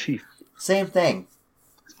thing. Tribal chief. Same thing.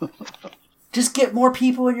 Just get more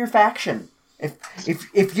people in your faction.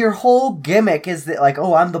 If your whole gimmick is that,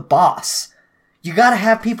 I'm the boss, you gotta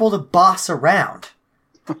have people to boss around.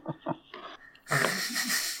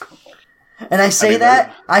 And I say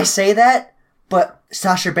that, but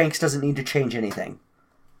Sasha Banks doesn't need to change anything.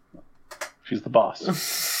 She's the boss.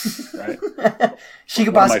 Right? She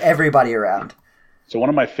can boss everybody around. So one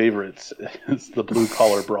of my favorites is the Blue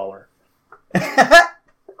Collar Brawler.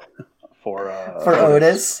 For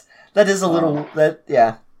Otis. That is a little...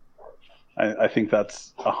 yeah. I think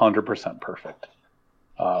that's 100% perfect.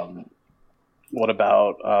 What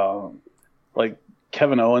about...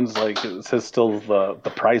 Kevin Owens, is his still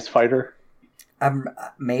the prize fighter?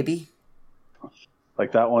 Maybe.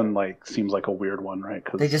 That one, seems like a weird one, right?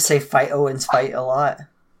 'Cause, they just say fight Owens fight a lot.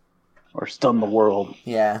 Or stun the world.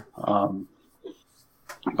 Yeah.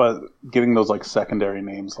 But giving those, secondary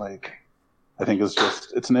names, I think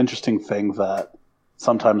it's an interesting thing that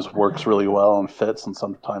sometimes works really well and fits, and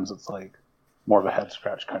sometimes it's, more of a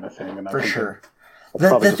head-scratch kind of thing. And For sure.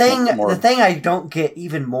 The thing I don't get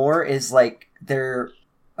even more is, their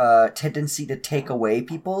tendency to take away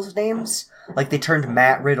people's names. They turned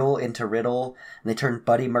Matt Riddle into Riddle, and they turned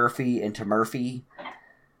Buddy Murphy into Murphy.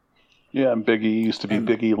 Yeah, and Big E used to be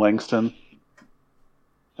Big E Langston.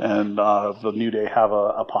 And the New Day have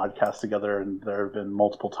a podcast together, and there have been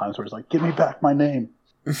multiple times where it's give me back my name.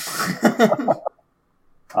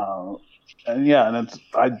 And yeah, and it's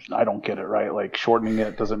I don't get it, right? Shortening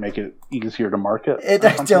it doesn't make it easier to market.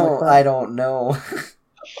 I don't know.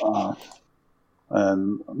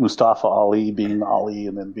 And Mustafa Ali being Ali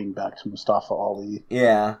and then being back to Mustafa Ali.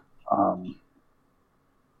 Yeah.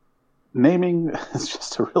 Naming is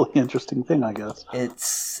just a really interesting thing, I guess.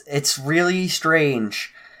 It's really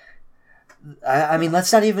strange. I mean,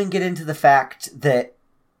 let's not even get into the fact that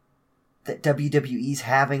WWE's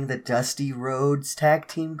having the Dusty Rhodes Tag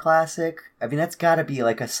Team Classic. I mean, that's got to be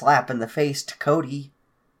a slap in the face to Cody,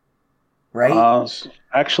 right?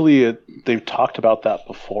 Actually, they've talked about that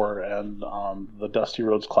before, and the Dusty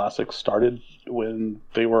Rhodes Classic started when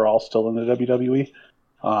they were all still in the WWE,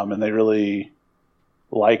 and they really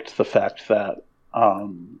liked the fact that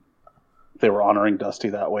they were honoring Dusty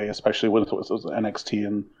that way, especially when it was NXT,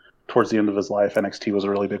 and towards the end of his life, NXT was a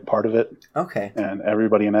really big part of it. Okay. And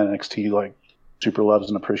everybody in NXT super loves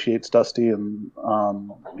and appreciates Dusty, and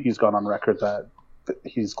he's gone on record that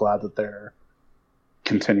he's glad that they're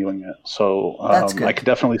continuing it. So That's good. I could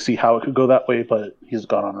definitely see how it could go that way, but he's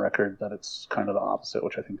gone on record that it's kind of the opposite,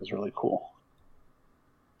 which I think is really cool.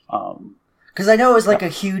 Because I know it was a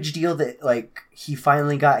huge deal that he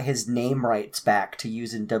finally got his name rights back to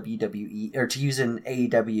use in WWE or to use in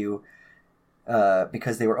AEW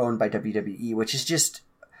because they were owned by WWE, which is just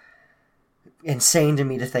insane to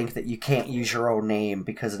me to think that you can't use your own name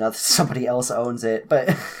because somebody else owns it.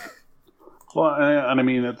 But well, and I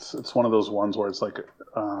mean it's one of those ones where it's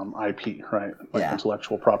IP, right?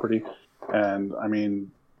 Intellectual property, and I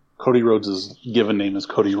mean Cody Rhodes' given name is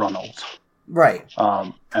Cody Runnels. Right.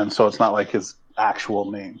 And so it's not his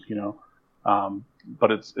actual name,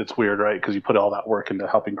 but it's weird, right? Because you put all that work into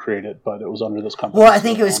helping create it, but it was under this company. Well, I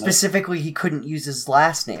think it was specifically he couldn't use his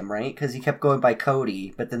last name, right? Because he kept going by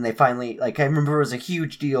Cody, but then they finally, I remember it was a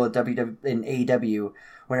huge deal in AEW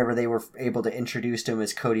whenever they were able to introduce him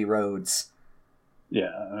as Cody Rhodes.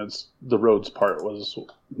 Yeah, the Rhodes part was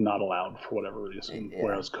not allowed for whatever reason,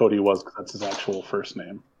 whereas Cody was, because that's his actual first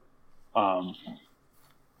name.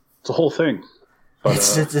 It's a whole thing. But,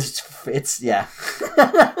 it's yeah.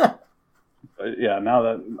 Yeah, now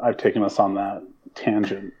that I've taken us on that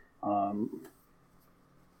tangent, the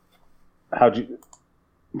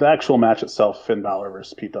actual match itself, Finn Balor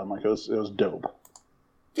versus Pete Dunne, it was dope.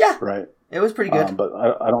 Yeah. Right? It was pretty good. But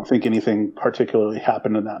I don't think anything particularly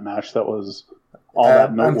happened in that match that was all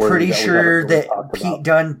that noteworthy. I'm pretty sure that Pete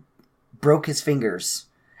Dunne broke his fingers.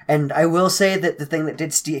 And I will say that the thing that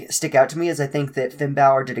did stick out to me is I think that Finn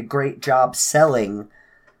Balor did a great job selling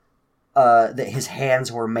that his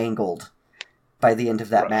hands were mangled by the end of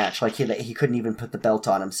that match. He couldn't even put the belt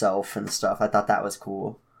on himself and stuff. I thought that was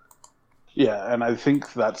cool. Yeah, and I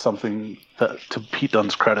think that's something that, to Pete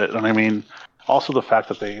Dunne's credit, and I mean, also the fact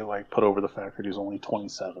that they like put over the fact that he's only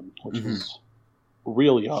 27, which is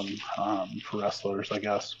real young for wrestlers, I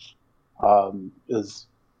guess. Is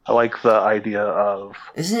I like the idea of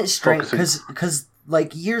isn't it strange because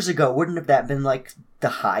like years ago wouldn't have that been like the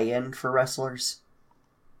high end for wrestlers?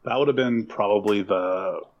 That would have been probably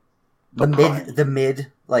the mid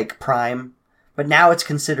like prime, but now it's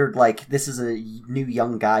considered like this is a new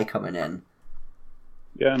young guy coming in.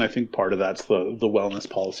 Yeah, and I think part of that's the wellness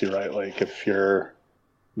policy, right? Like if you're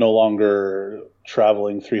no longer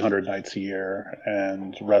traveling 300 nights a year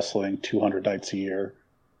and wrestling 200 nights a year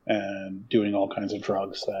and doing all kinds of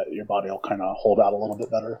drugs, that your body will kind of hold out a little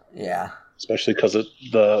bit better. Yeah. Especially because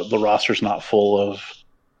the roster's not full of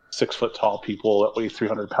 6 foot tall people that weigh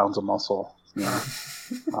 300 pounds of muscle. You know?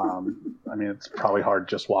 I mean, it's probably hard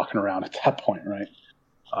just walking around at that point, right?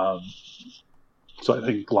 So I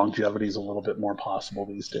think longevity is a little bit more possible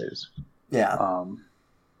these days. Yeah.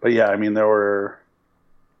 But yeah, I mean, there were,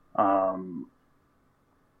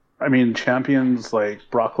 champions like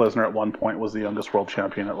Brock Lesnar at one point was the youngest world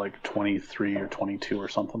champion at like 23 or 22 or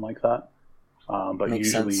something like that. But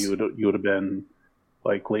Makes usually sense. you would have been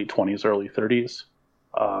like late 20s, early 30s.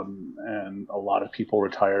 And a lot of people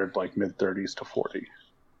retired like mid 30s to 40.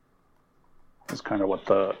 That's kind of what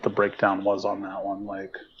the breakdown was on that one.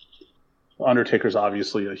 Like, Undertaker's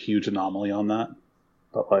obviously a huge anomaly on that,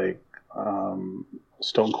 but like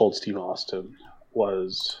Stone Cold Steve Austin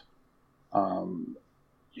was,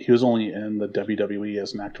 he was only in the WWE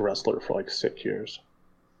as an active wrestler for like 6 years.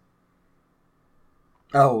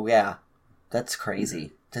 Oh yeah, that's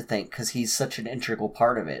crazy to think because he's such an integral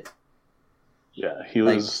part of it. Yeah, he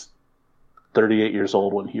was 38 years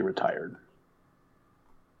old when he retired.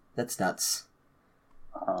 That's nuts.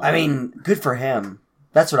 I mean, good for him.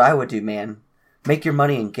 That's what I would do, man. Make your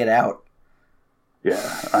money and get out.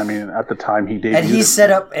 Yeah, I mean, at the time he debuted,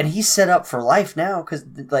 and he's set up for life now because,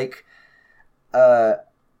 like, a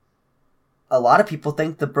lot of people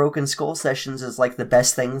think the Broken Skull Sessions is like the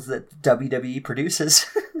best things that WWE produces.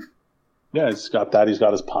 Yeah, he's got that. He's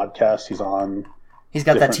got his podcast. He's on. He's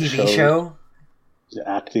got that TV show. He's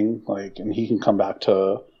acting and he can come back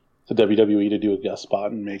to WWE to do a guest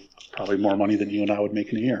spot and make probably more money than you and I would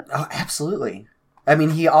make in a year. Oh, absolutely. I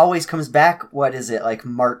mean, he always comes back, what is it, like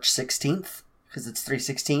March 16th? Because it's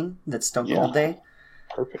 3/16. That's Stone Cold Day.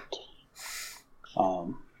 Perfect.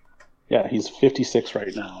 Yeah, he's 56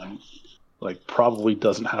 right now and like probably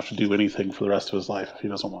doesn't have to do anything for the rest of his life if he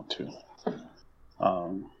doesn't want to.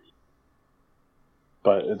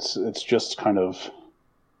 But it's just kind of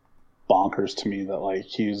bonkers to me that like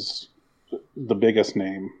he's the biggest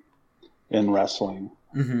name in wrestling,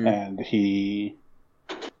 and he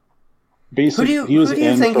basically who do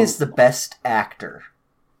you think is the best actor?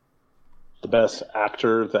 The best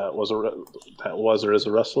actor that was or is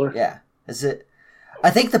a wrestler? Yeah, is it? I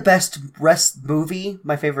think the best movie,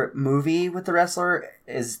 my favorite movie with the wrestler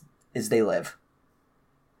is They Live,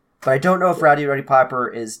 but I don't know if Rowdy Roddy Piper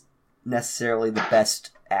is necessarily the best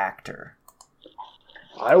actor.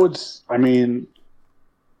 I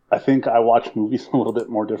think I watch movies a little bit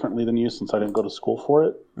more differently than you since I didn't go to school for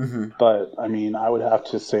it. But, I mean, I would have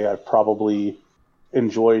to say I've probably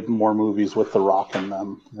enjoyed more movies with The Rock in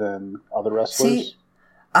them than other wrestlers. See,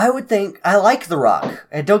 I would think... I like The Rock.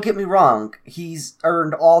 And don't get me wrong. He's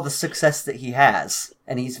earned all the success that he has.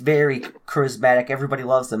 And he's very charismatic. Everybody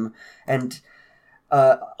loves him. And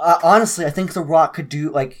honestly, I think The Rock could do...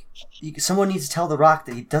 Like, someone needs to tell The Rock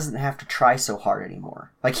that he doesn't have to try so hard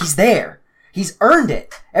anymore. Like, he's there. He's earned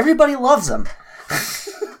it. Everybody loves him.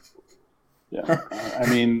 Yeah, I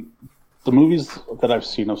mean, the movies that I've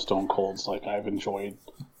seen of Stone Cold's, like, I've enjoyed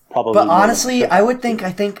probably. But honestly, I would think.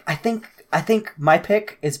 I think my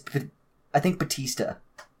pick is. I think Batista.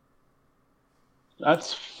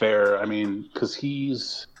 That's fair. I mean,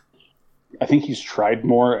 because I think he's tried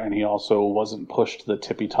more, and he also wasn't pushed to the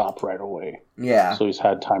tippy top right away. Yeah. So he's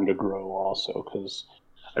had time to grow also. Because,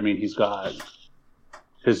 I mean, he's got.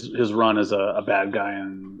 His run as a bad guy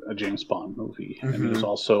in a James Bond movie. And he was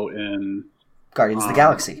also in... Guardians of the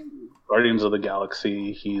Galaxy. Guardians of the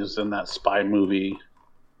Galaxy. He's in that spy movie.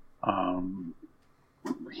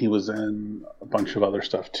 He was in a bunch of other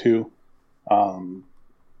stuff too.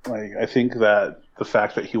 I think that the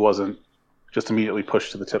fact that he wasn't just immediately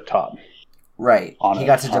pushed to the tip top. Right. He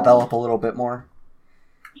got to develop a little bit more.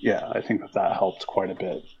 Yeah, I think that helped quite a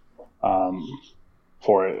bit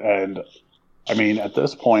for it. And... I mean, at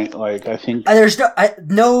this point, like, I think... There's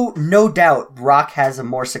no doubt Rock has a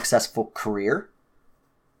more successful career.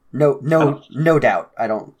 No doubt. I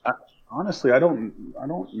don't... Honestly, I don't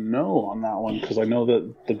know on that one, because I know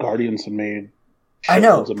that the Guardians have made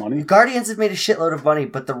shitloads of money. Guardians have made a shitload of money,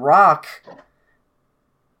 but The Rock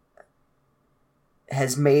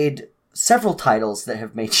has made several titles that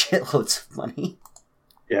have made shitloads of money.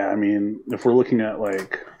 Yeah, I mean, if we're looking at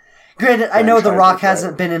like, granted, I know The Rock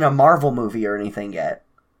hasn't right? been in a Marvel movie or anything yet,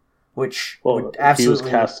 which would absolutely. He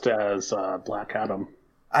was cast as Black Adam.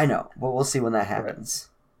 I know. Well, we'll see when that happens.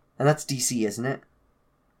 Right. And that's DC, isn't it?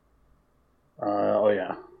 Oh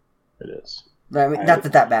yeah, it is. I mean, not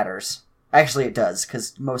that matters. Actually, it does,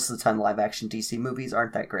 because most of the time live-action DC movies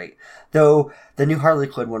aren't that great. Though, the new Harley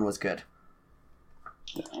Quinn one was good.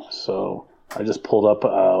 So, I just pulled up a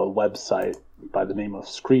website by the name of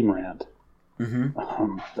Screen Rant.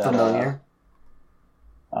 Mm-hmm. Familiar?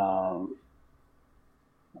 The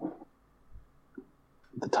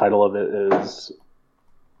title of it is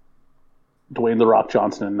Dwayne "The Rock"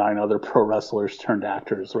 Johnson and 9 other pro wrestlers turned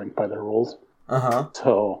actors ranked by their roles. Uh-huh.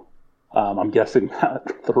 So, I'm guessing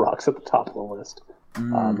that The Rock's at the top of the list.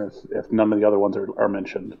 If none of the other ones are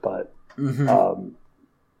mentioned. But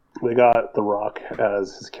they got The Rock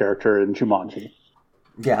as his character in Jumanji.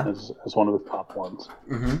 Yeah. As one of the top ones.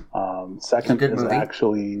 Mm-hmm. Second is movie.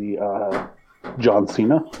 Actually John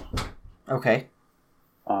Cena. Okay.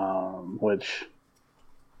 Which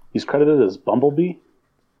he's credited as Bumblebee.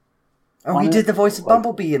 Oh, he did the voice of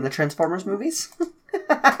Bumblebee in the Transformers movies?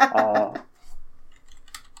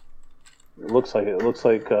 It looks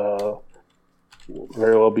like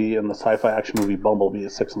very well be in the sci-fi action movie Bumblebee, a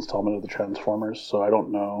 6th installment of the Transformers. So I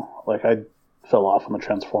don't know. Like, I fell off on the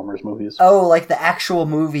Transformers movies. Oh, like the actual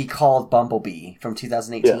movie called Bumblebee from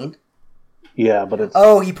 2018? Yeah, but it's...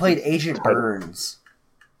 Oh, he played Agent Burns.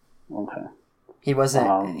 Okay. He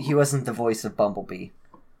wasn't the voice of Bumblebee.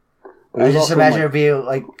 I just imagine it being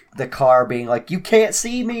like the car being like, "You can't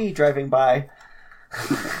see me," driving by.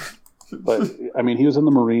 But I mean, he was in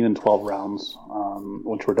The Marine in 12 Rounds,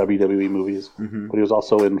 which were WWE movies. Mm-hmm. But he was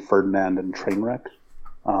also in Ferdinand and Trainwreck,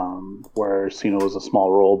 where Cena was a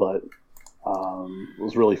small role, but it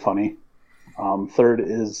was really funny. Third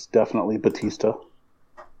is definitely Batista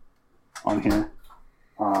on here.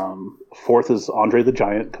 Fourth is Andre the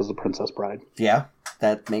Giant because of Princess Bride. Yeah,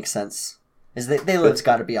 that makes sense. They live's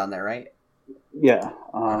got to be on there, right? Yeah.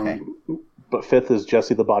 Okay. But fifth is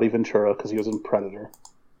Jesse the Body Ventura because he was in Predator.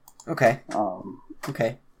 Okay.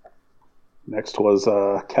 Okay. Next was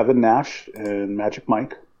Kevin Nash in Magic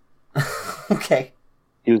Mike. Okay.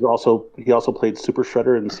 He also played Super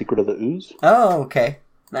Shredder in Secret of the Ooze. Oh, okay.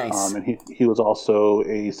 Nice. And he was also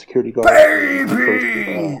a security guard.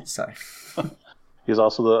 Baby! Sorry. He was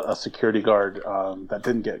also a security guard that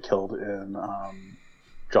didn't get killed in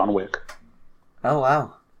John Wick. Oh,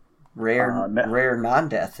 wow. Rare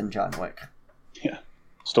non-death in John Wick. Yeah.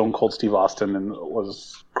 Stone Cold Steve Austin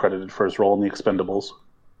was credited for his role in The Expendables.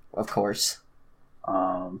 Of course.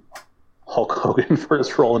 Hulk Hogan for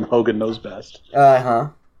his role in Hogan Knows Best. Uh-huh.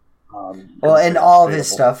 Well, and all of his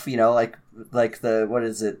stuff, like the, what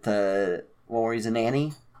is it, where he's a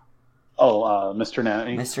nanny? Oh, Mr.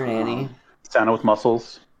 Nanny. Mr. Nanny. Santa with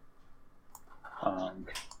Muscles.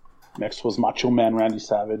 Next was Macho Man Randy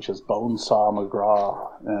Savage as Bonesaw McGraw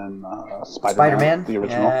and Spider-Man, the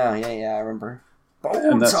original. Yeah, I remember.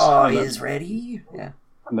 Bonesaw is ready. Yeah.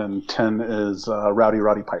 And then 10 is Rowdy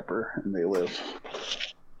Roddy Piper, and They Live.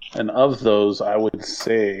 And of those, I would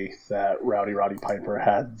say that Rowdy Roddy Piper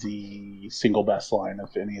had the single best line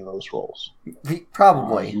of any of those roles.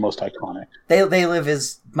 Probably. Most iconic. They Live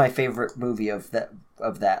is my favorite movie of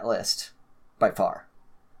that list, by far.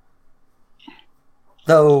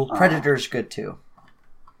 Though Predator's good too.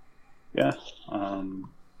 Yeah.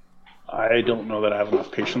 I don't know that I have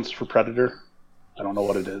enough patience for Predator. I don't know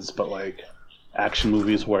what it is, but like action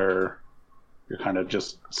movies where you're kind of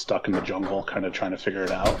just stuck in the jungle, kind of trying to figure it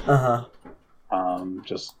out.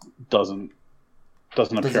 Just doesn't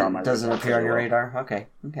appear on my radar. Doesn't appear on your radar? Okay.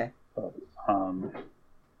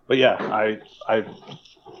 But yeah, I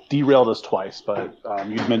derailed us twice, but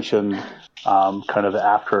you'd mentioned kind of the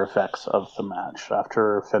after effects of the match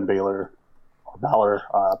after Finn Balor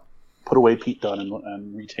put away Pete Dunne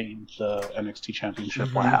and retained the NXT Championship.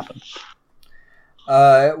 Mm-hmm. What happened?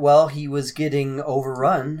 Well, he was getting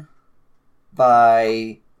overrun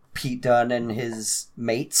by Pete Dunne and his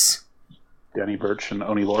mates. Danny Burch and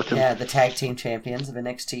Oney Lorcan. Yeah, the tag team champions of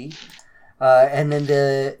NXT. And then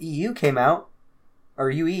the UE came out.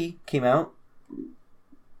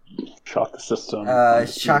 Shock the system.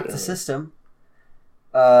 Shock the system.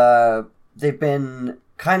 They've been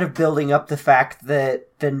kind of building up the fact that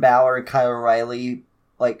Finn Balor and Kyle O'Reilly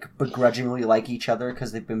begrudgingly like each other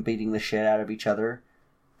because they've been beating the shit out of each other.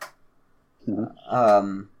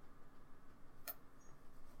 Mm-hmm.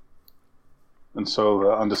 And so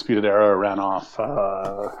the Undisputed Era ran off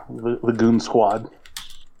the Goon Squad.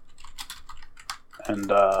 And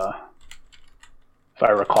if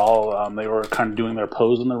I recall, they were kind of doing their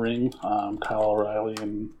pose in the ring. Kyle O'Reilly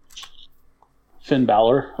and Finn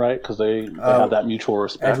Balor, right? Because they have that mutual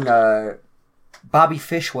respect. And Bobby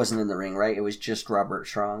Fish wasn't in the ring, right? It was just Roderick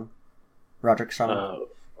Strong. I think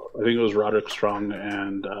it was Roderick Strong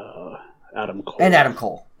and Adam Cole. And Adam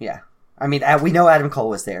Cole, yeah. I mean, we know Adam Cole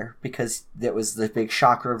was there because that was the big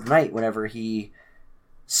shocker of the night whenever he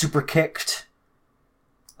super kicked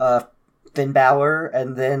Finn Balor,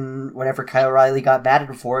 and then whenever Kyle O'Reilly got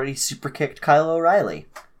batted for it, he super kicked Kyle O'Reilly.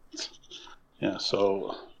 Yeah,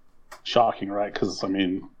 so shocking, right? Because, I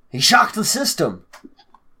mean... He shocked the system.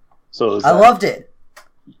 So I loved it.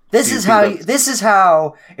 This is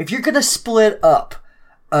how, if you're going to split up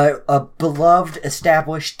a beloved,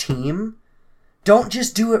 established team, don't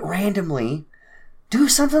just do it randomly. Do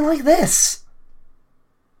something like this.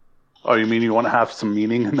 Oh, you mean you want to have some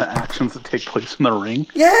meaning in the actions that take place in the ring?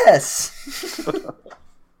 Yes!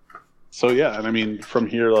 So, yeah, and I mean, from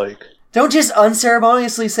here, like... Don't just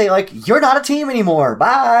unceremoniously say, like, you're not a team anymore,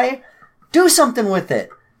 bye! Do something with it!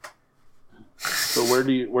 So where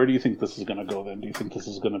do you think this is going to go, then? Do you think this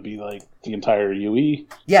is going to be, like, the entire UE?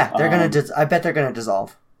 Yeah, they're going to... I bet they're going to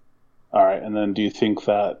dissolve. All right, and then do you think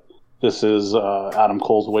that this is Adam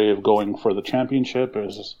Cole's way of going for the championship, or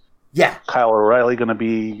is this... Yeah. Kyle O'Reilly going to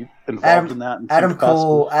be involved in that? Adam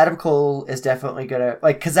Cole is definitely going to...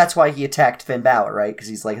 Like, because that's why he attacked Finn Balor, right? Because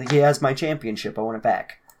he's like, he has my championship, I want it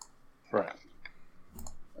back. Right.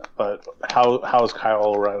 But how is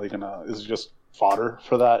Kyle O'Reilly going to... Is he just fodder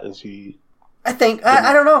for that? Is he... I think...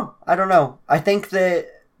 I don't know. I think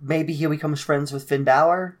that maybe he becomes friends with Finn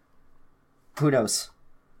Balor. Who knows?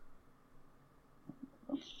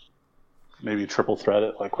 Maybe triple threat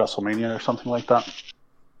at, like, WrestleMania or something like that?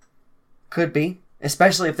 Could be,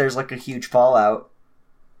 especially if there's like a huge fallout.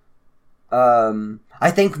 I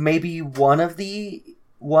think maybe one of the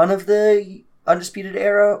Undisputed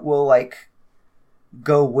Era will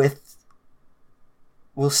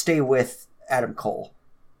stay with Adam Cole.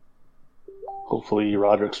 Hopefully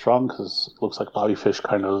Roderick Strong, because it looks like Bobby Fish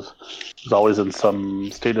kind of is always in some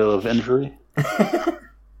state of injury.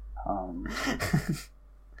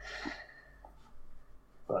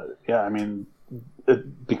 But yeah, I mean,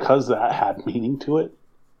 because that had meaning to it,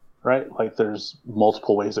 right? Like, there's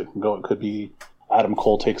multiple ways it can go. It could be Adam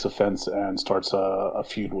Cole takes offense and starts a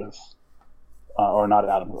feud with, or not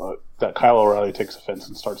Adam, that Kyle O'Reilly takes offense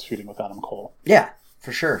and starts feuding with Adam Cole. Yeah,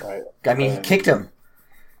 for sure. Right. I mean, he kicked him.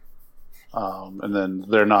 And then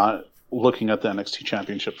they're not looking at the NXT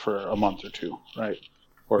Championship for a month or two, right?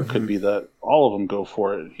 Or it could be that all of them go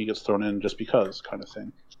for it. He gets thrown in just because, kind of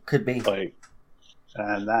thing. Could be. Like,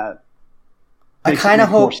 and that. I kind of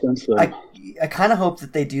hope. I kind of hope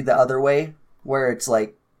that they do the other way, where it's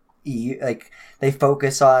like they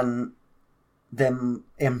focus on them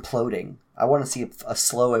imploding. I want to see a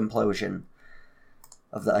slow implosion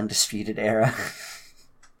of the Undisputed Era.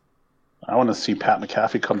 I want to see Pat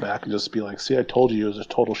McAfee come back and just be like, "See, I told you he was a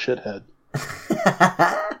total shithead."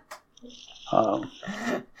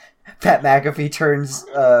 Pat McAfee turns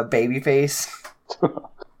babyface.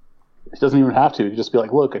 He doesn't even have to. He just be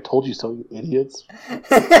like, "Look, I told you so, you idiots."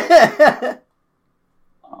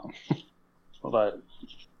 But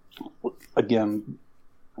again,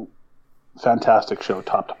 fantastic show,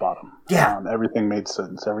 top to bottom. Yeah, everything made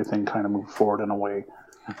sense. Everything kind of moved forward in a way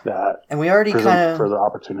that, and we already kind of further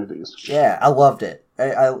opportunities. Yeah, I loved it.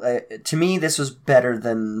 I to me, this was better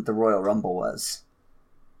than the Royal Rumble was,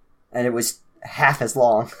 and it was half as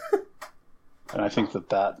long. And I think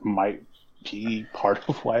that might be part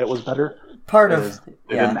of why it was better. They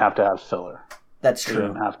didn't have to have filler. That's They true.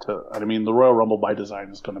 didn't have to. I mean, the Royal Rumble by design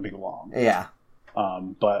is going to be long. Yeah.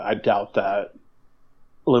 But I doubt that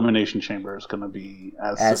Elimination Chamber is going to be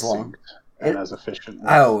as long and as efficient.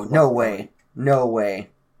 Oh, no way. No way.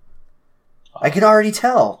 I can already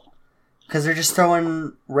tell. Because they're just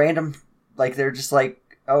throwing random... Like, they're just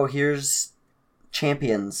like, oh, here's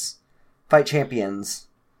champions. Fight champions.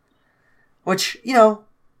 Which, you know...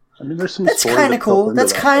 I mean, there's some that's kind of cool.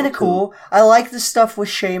 That's kind of cool. I like the stuff with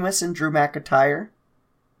Sheamus and Drew McIntyre.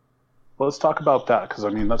 Well, let's talk about that, because, I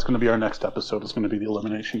mean, that's going to be our next episode. It's going to be the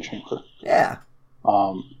Elimination Chamber. Yeah.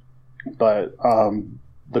 But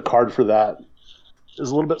the card for that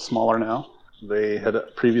is a little bit smaller now. They had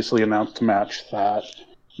previously announced a match that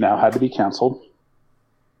now had to be canceled.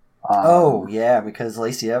 Oh, yeah, because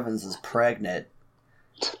Lacey Evans is pregnant.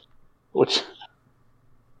 Which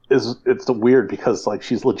it's weird because, like,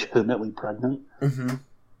 she's legitimately pregnant. Mm-hmm.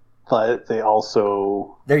 But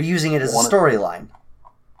they're using it as a storyline.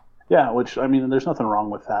 Yeah, which, I mean, there's nothing wrong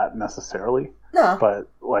with that necessarily. No. But,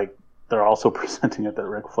 like, they're also presenting it that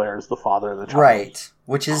Ric Flair is the father of the child. Right.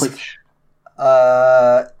 Which is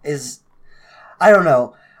is, I don't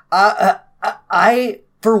know. I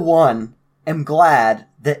for one am glad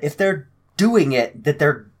that if they're doing it, that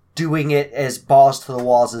they're doing it as balls to the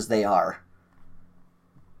walls as they are.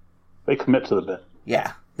 They commit to the bit.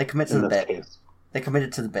 Yeah, they commit to the bit. Case. They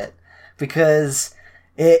committed to the bit because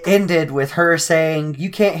it ended with her saying,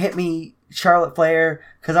 "You can't hit me, Charlotte Flair,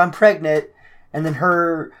 because I'm pregnant," and then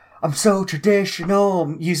her "I'm so traditional"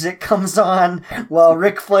 music comes on while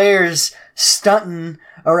Ric Flair's stunting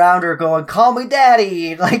around her going, "Call me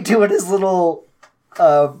daddy," like doing his little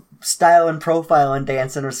style and profile and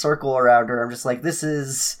dance in a circle around her. I'm just like, this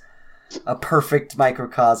is a perfect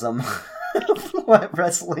microcosm of what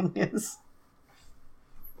wrestling is.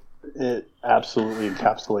 It absolutely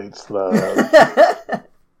encapsulates the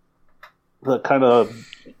the kind of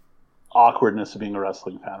awkwardness of being a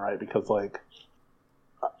wrestling fan, right? Because like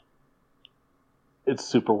it's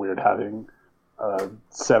super weird having a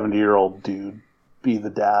 70-year-old dude be the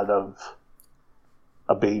dad of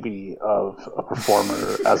a baby of a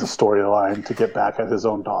performer as a storyline to get back at his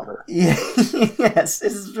own daughter. Yeah, yes,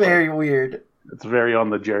 it's very weird. It's very on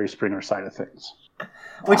the Jerry Springer side of things.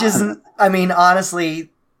 Which isn't, I mean,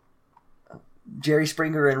 honestly, Jerry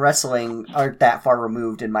Springer and wrestling aren't that far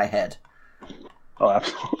removed in my head. Oh,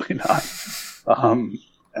 absolutely not.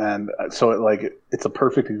 And so it's a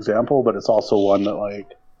perfect example, but it's also one that like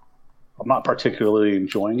I'm not particularly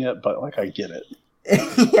enjoying it, but like I get it.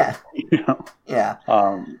 Yeah. You know? Yeah.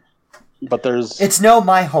 But it's no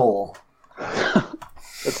my hole.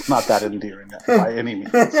 It's not that endearing by any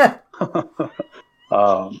means.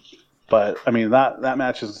 But I mean that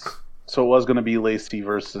match is so it was going to be Lacey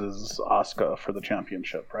versus Asuka for the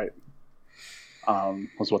championship, right?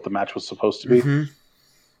 Was what the match was supposed to be.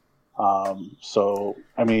 Mm-hmm. So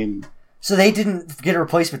I mean, so they didn't get a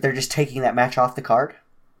replacement. They're just taking that match off the card.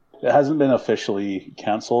 It hasn't been officially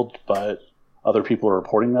canceled, but other people are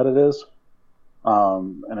reporting that it is.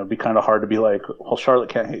 And it'd be kind of hard to be like, well, Charlotte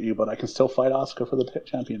can't hit you, but I can still fight Asuka for the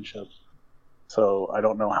championship. So I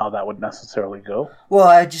don't know how that would necessarily go. Well,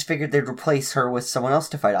 I just figured they'd replace her with someone else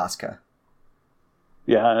to fight Asuka.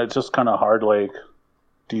 Yeah, and it's just kind of hard. Like,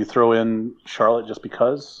 do you throw in Charlotte just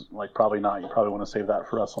because? Like, probably not. You probably want to save that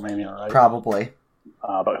for WrestleMania, right? Probably.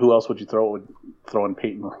 But who else would you throw? Would throw in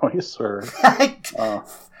Peyton Royce or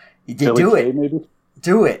you did do it? Maybe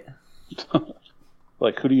do it.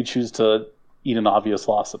 Like, who do you choose to eat an obvious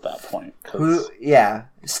loss at that point? Yeah,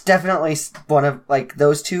 it's definitely one of like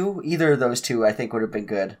those two. Either of those two, I think, would have been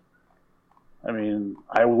good. I mean,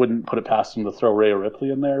 I wouldn't put it past him to throw Rhea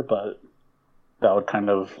Ripley in there, but that would kind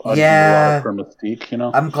of undo a lot of her mystique, you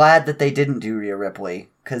know? I'm glad that they didn't do Rhea Ripley,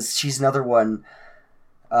 because she's another one,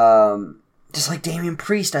 just like Damian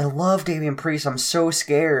Priest. I love Damian Priest. I'm so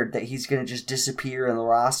scared that he's going to just disappear in the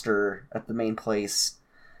roster at the main place.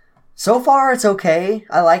 So far, it's okay.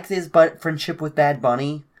 I like his friendship with Bad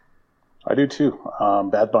Bunny. I do too.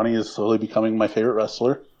 Bad Bunny is slowly becoming my favorite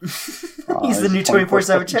wrestler. He's the new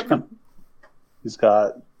 24/7 champion. He's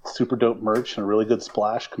got super dope merch and a really good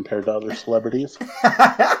splash compared to other celebrities.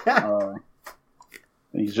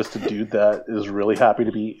 He's just a dude that is really happy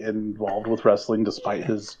to be involved with wrestling despite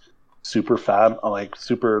his super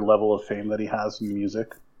level of fame that he has in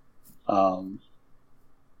music.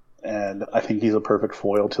 And I think he's a perfect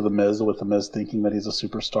foil to The Miz, with The Miz thinking that he's a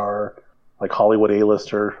superstar, like Hollywood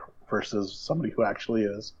A-lister, versus somebody who actually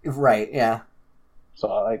is. Right, yeah. So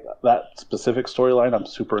like that specific storyline I'm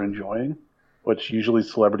super enjoying, which usually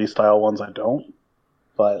celebrity-style ones I don't.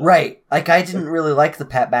 But right. Like, I didn't really like the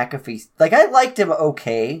Pat McAfee. Like, I liked him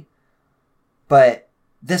okay, but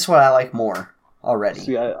this one I like more already.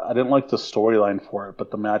 See, I didn't like the storyline for it,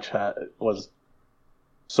 but the match was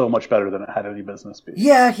so much better than it had any business being.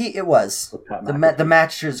 Yeah, it was. The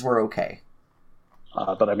matches were okay.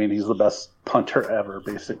 But I mean, he's the best punter ever,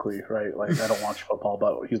 basically, right? Like, I don't watch football,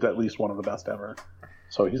 but he's at least one of the best ever.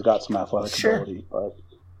 So he's got some athletic ability.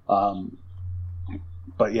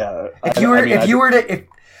 But yeah, I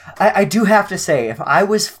do have to say, if I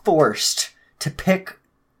was forced to pick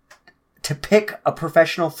a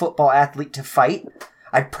professional football athlete to fight,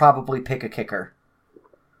 I'd probably pick a kicker.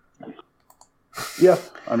 Yeah,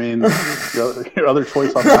 I mean, your other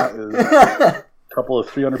choice on that is a couple of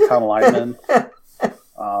 300-pound linemen.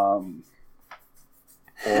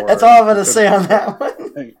 That's all I'm going to say on that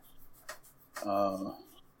one.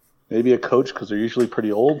 Maybe a coach, because they're usually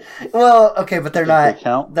pretty old. Well, okay, but they're not. They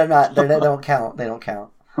count? They're not. They don't count. They don't count.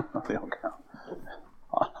 They don't count.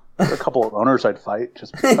 There are a couple of owners I'd fight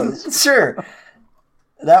just because. Sure.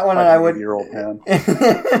 That one I would. Year-old man.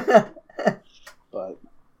 But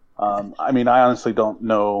I mean, I honestly don't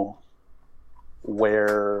know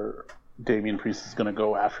where Damian Priest is going to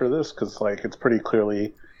go after this, because like it's pretty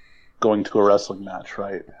clearly going to a wrestling match,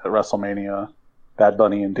 right? At WrestleMania, Bad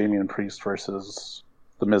Bunny and Damian Priest versus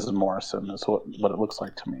The Miz and Morrison is what it looks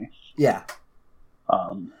like to me. Yeah.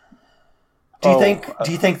 Um, Do you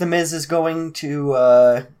think The Miz is going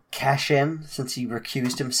to cash in since he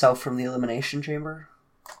recused himself from the Elimination Chamber?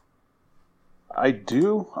 I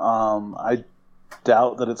do. I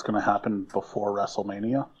doubt that it's going to happen before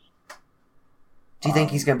WrestleMania. Do you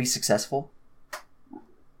think he's going to be successful?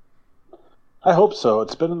 I hope so.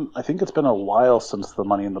 I think it's been a while since the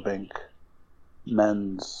Money in the Bank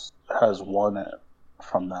men's has won it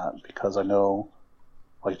from that, because I know,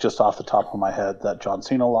 like just off the top of my head, that John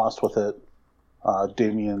Cena lost with it.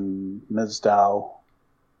 Damien Mizdow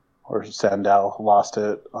or Sandow lost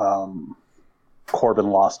it.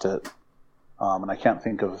 Corbin lost it. And I can't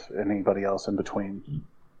think of anybody else in between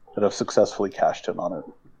that have successfully cashed in on it.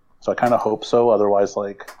 So I kind of hope so. Otherwise,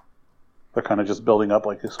 like, they're kind of just building up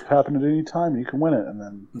like this could happen at any time. You can win it, and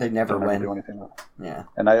then they never win. Do anything with it. Yeah.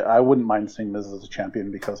 And I wouldn't mind seeing Miz as a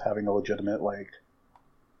champion, because having a legitimate like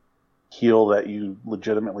heel that you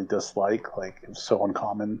legitimately dislike, like, is so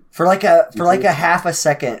uncommon. For like a half a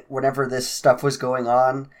second, whenever this stuff was going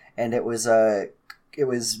on, and it was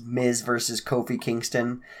Miz versus Kofi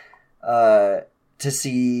Kingston. To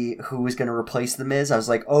see who was going to replace The Miz, I was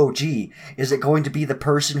like, oh, gee, is it going to be the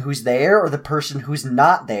person who's there or the person who's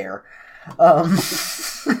not there? Have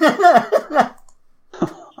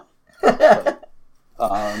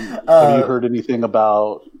you heard anything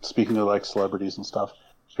about, speaking of like celebrities and stuff,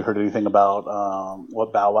 have you heard anything about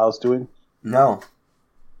what Bow Wow's doing? No.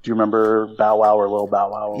 Do you remember Bow Wow or Lil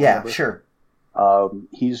Bow Wow? Yeah, whatever? Sure.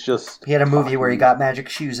 He had a movie where he got magic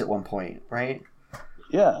shoes at one point, right?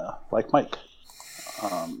 Yeah, like Mike.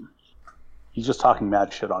 He's just talking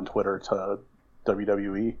mad shit on Twitter to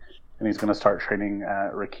WWE, and he's going to start training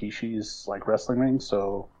at Rikishi's like wrestling ring,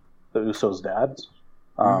 so the Usos' dad's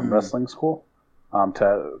wrestling school,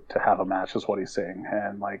 to have a match is what he's saying.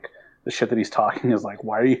 And like the shit that he's talking is like,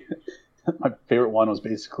 why are you? My favorite one was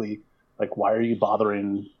basically like, why are you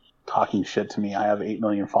bothering talking shit to me? I have 8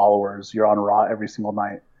 million followers. You're on Raw every single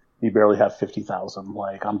night. You barely have 50,000.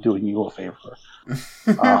 Like, I'm doing you a favor.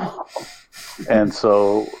 And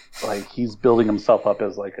so, like, he's building himself up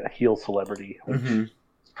as, like, a heel celebrity, which is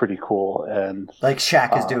pretty cool. And like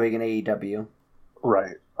Shaq is doing in AEW.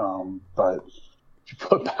 Right. But if you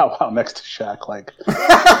put Bow Wow next to Shaq, like,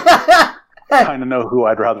 kind of know who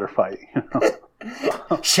I'd rather fight. You know?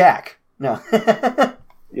 Shaq. No.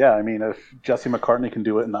 Yeah, I mean, if Jesse McCartney can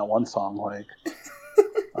do it in that one song, like...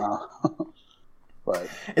 But,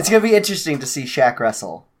 it's going to be interesting to see Shaq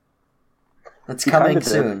wrestle. It's coming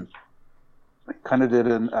soon. He kind of did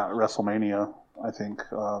at WrestleMania, I think,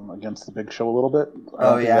 against the Big Show a little bit. I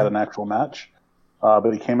don't think he had an actual match.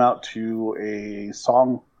 But he came out to a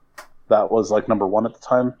song that was like number one at the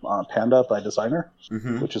time, Panda by Designer,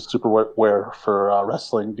 which is super rare for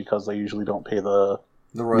wrestling, because they usually don't pay the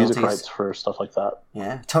royalties. Music rights for stuff like that.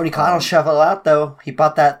 Yeah. Tony Khan will shovel out, though. He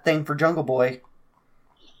bought that thing for Jungle Boy.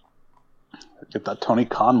 Get that Tony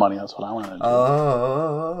Khan money. That's what I want to do.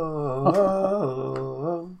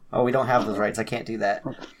 Oh, we don't have those rights. I can't do that.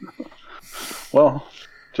 Well,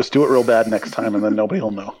 just do it real bad next time, and then nobody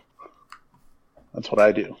will know. That's what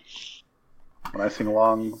I do. When I sing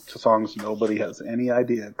along to songs, nobody has any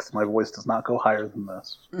idea, because my voice does not go higher than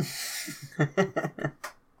this.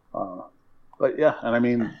 But yeah, and I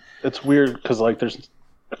mean, it's weird because like there's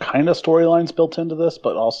kind of storylines built into this,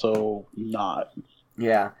 but also not.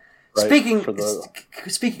 Yeah. Right? Speaking of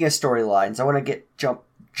storylines, I want to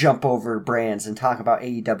jump over brands and talk about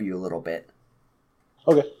AEW a little bit.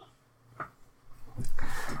 Okay.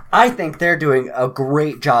 I think they're doing a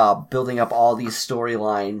great job building up all these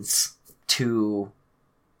storylines to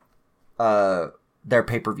their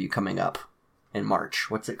pay-per-view coming up in March.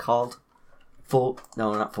 What's it called?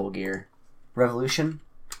 Not Full Gear. Revolution?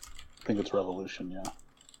 I think it's Revolution, yeah.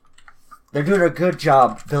 They're doing a good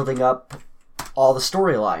job building up all the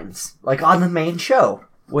storylines, like on the main show,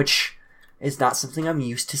 which is not something I'm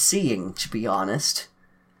used to seeing, to be honest.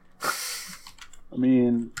 I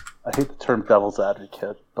mean, I hate the term devil's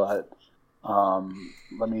advocate, but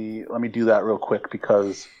let me do that real quick,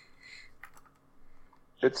 because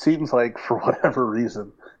it seems like for whatever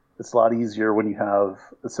reason, it's a lot easier when you have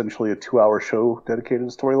essentially a 2-hour show dedicated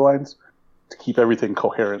to storylines to keep everything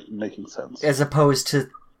coherent and making sense, as opposed to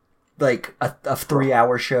like a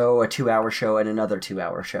 3-hour show, a 2-hour show, and another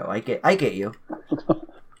 2-hour show. I get you.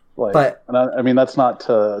 I mean, that's not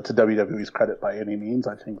to WWE's credit by any means.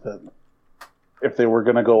 I think that if they were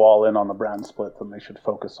going to go all in on the brand split, then they should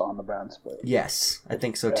focus on the brand split. Yes, I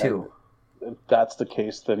think so too. if that's the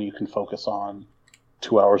case, then you can focus on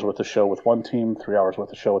 2 hours worth of show with one team, 3 hours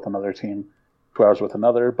worth of show with another team, 2 hours with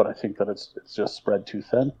another. But I think that it's just spread too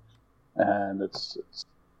thin, and it's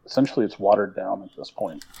essentially it's watered down at this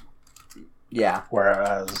point. Yeah.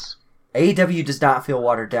 Whereas AEW does not feel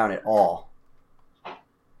watered down at all.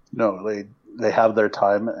 No, they have their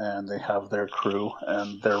time and they have their crew,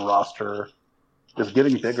 and their roster is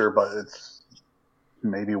getting bigger, but it's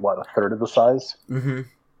maybe a third of the size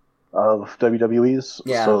of WWE's.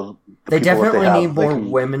 Yeah, so they definitely need more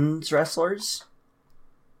women's wrestlers.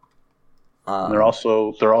 They're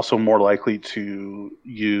also more likely to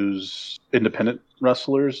use independent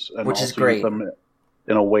wrestlers, and which is also great, use them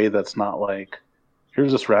in a way that's not like,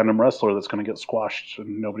 here's this random wrestler that's going to get squashed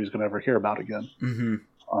and nobody's going to ever hear about again.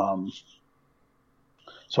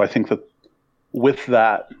 So I think that with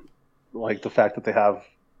that, like the fact that they have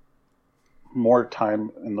more time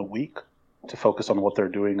in the week to focus on what they're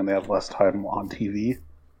doing, and they have less time on TV,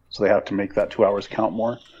 so they have to make that 2 hours count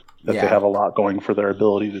more. That they have a lot going for their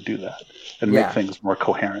ability to do that and make things more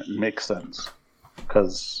coherent and make sense.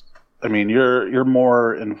 Because I mean, you're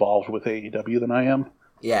more involved with AEW than I am.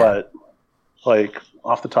 Yeah. But like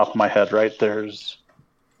off the top of my head, right, there's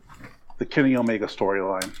the Kenny Omega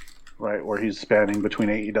storyline, right, where he's spanning between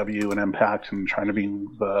AEW and Impact and trying to be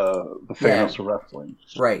the Thanos of wrestling.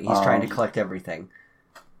 Right, he's trying to collect everything.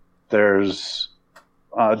 There's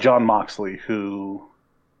Jon Moxley, who,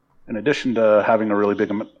 in addition to having a really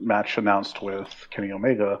big match announced with Kenny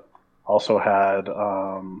Omega, also had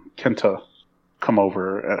Kenta come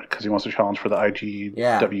over because he wants to challenge for the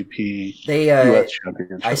IGWP US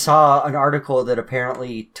Championship. I saw an article that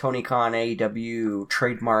apparently Tony Khan AEW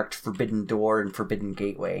trademarked Forbidden Door and Forbidden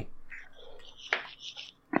Gateway.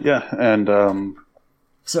 Yeah, and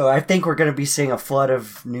so I think we're going to be seeing a flood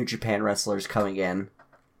of New Japan wrestlers coming in.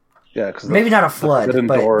 Yeah, because maybe not a flood,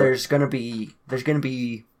 but there's going to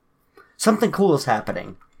be something cool is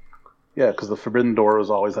happening. Yeah, because the Forbidden Door was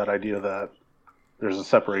always that idea that there's a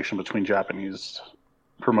separation between Japanese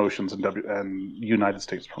promotions and United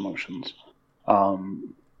States promotions,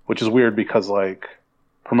 which is weird because like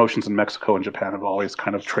promotions in Mexico and Japan have always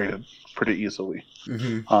kind of traded pretty easily.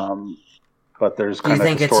 But there's kind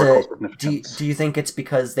of historical significance. Do you think it's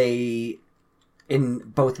because they, in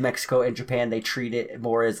both Mexico and Japan, they treat it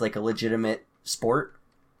more as like a legitimate sport?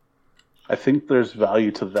 I think there's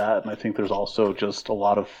value to that, and I think there's also just a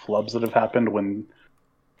lot of flubs that have happened when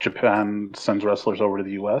Japan sends wrestlers over to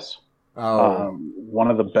the U.S. One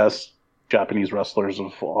of the best Japanese wrestlers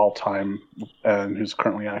of all time, and who's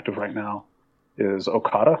currently active right now, is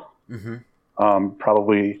Okada.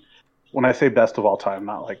 Probably, when I say best of all time,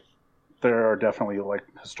 not like, there are definitely like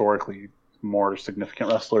historically more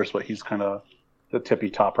significant wrestlers, but he's kind of the tippy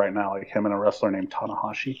top right now, like him and a wrestler named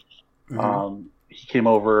Tanahashi. He came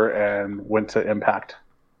over and went to Impact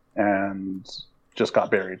and just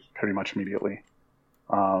got buried pretty much immediately.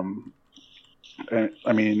 And,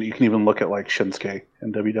 I mean, you can even look at like Shinsuke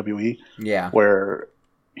in WWE, where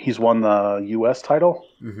he's won the U.S. title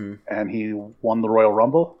and he won the Royal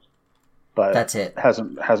Rumble, but that's it.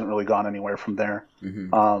 Hasn't really gone anywhere from there.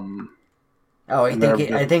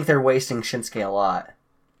 I think they're wasting Shinsuke a lot.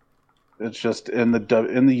 It's just in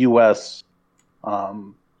the U.S.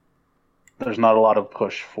 There's not a lot of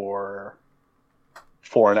push for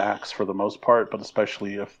foreign acts for the most part, but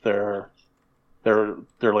especially if their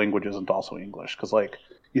language isn't also English. Because like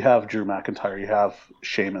you have Drew McIntyre, you have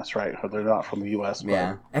Sheamus, right? They're not from the U.S.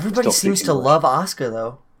 Yeah, everybody seems to love Asuka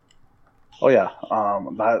though. Oh yeah,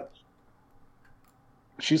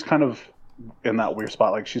 she's kind of in that weird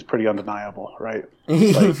spot. Like she's pretty undeniable, right?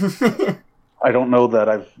 Like, I don't know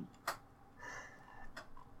that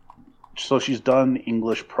So she's done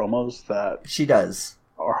English promos that she does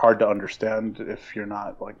are hard to understand if you're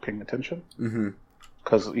not like paying attention.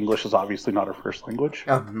 Because English is obviously not her first language.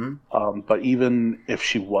 But even if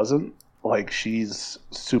she wasn't, like she's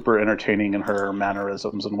super entertaining in her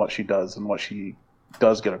mannerisms and what she does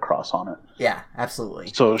get across on it. Yeah,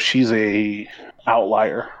 absolutely. So she's a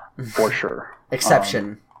outlier for sure.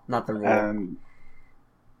 Exception, not the rule. And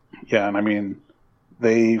I mean,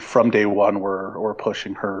 they from day one were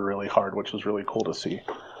pushing her really hard, which was really cool to see.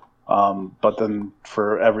 But then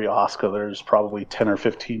for every Asuka, there's probably 10 or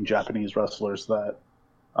 15 Japanese wrestlers that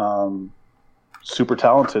super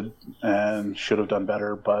talented and should have done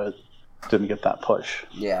better, but didn't get that push.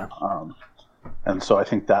 Yeah. And so I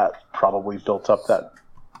think that probably built up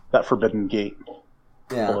that Forbidden Gate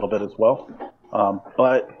a little bit as well.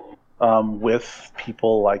 But with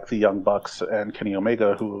people like the Young Bucks and Kenny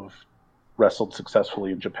Omega who have wrestled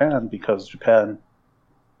successfully in Japan, because Japan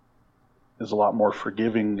is a lot more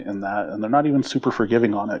forgiving in that, and they're not even super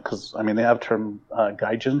forgiving on it because I mean they have term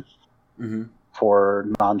gaijin for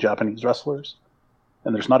non-Japanese wrestlers,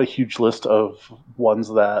 and there's not a huge list of ones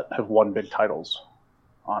that have won big titles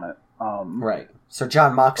on it. Right. So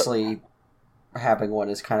John Moxley having one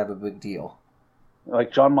is kind of a big deal.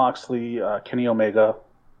 Like John Moxley, Kenny Omega,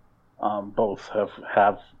 both have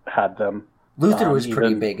had them. Luther was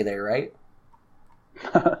pretty big there, right?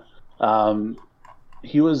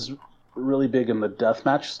 He was really big in the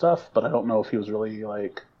deathmatch stuff, but I don't know if he was really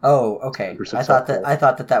like. Oh, okay. I thought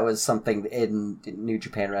that was something in New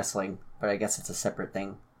Japan Wrestling, but I guess it's a separate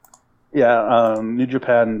thing. Yeah, New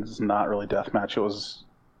Japan is not really deathmatch.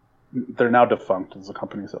 They're now defunct as the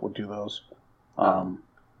companies that would do those.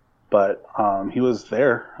 But he was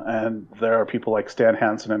there, and there are people like Stan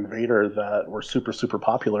Hansen and Vader that were super, super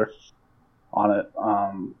popular on it,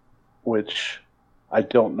 which I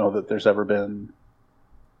don't know that there's ever been.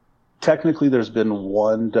 Technically, there's been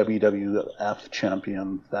one WWF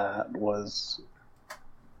champion that was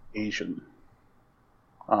Asian,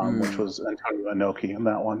 which was Antonio Inoki, and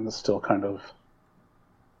that one is still kind of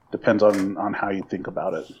depends on how you think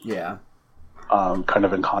about it. Yeah. Kind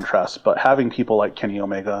of in contrast, but having people like Kenny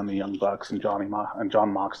Omega and the Young Bucks and John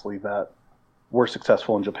Moxley that were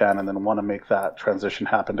successful in Japan and then want to make that transition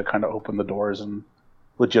happen to kind of open the doors and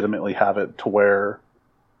legitimately have it to where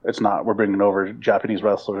it's not we're bringing over Japanese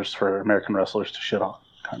wrestlers for American wrestlers to shit on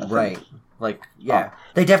kind of right thing. Like yeah,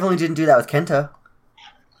 they definitely didn't do that with Kenta.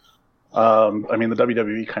 I mean the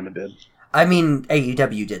WWE kind of did. I mean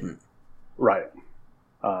AEW didn't. Right.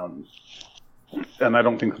 And I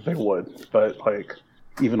don't think that they would, but like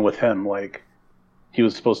even with him, like he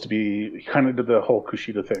was supposed to be, he kind of did the whole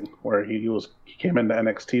Kushida thing where he came into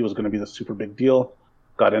NXT, was going to be the super big deal,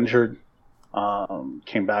 got injured,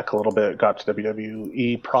 came back a little bit, got to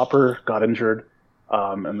WWE proper, got injured,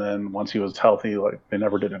 and then once he was healthy, like they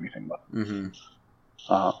never did anything about it.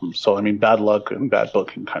 So I mean, bad luck and bad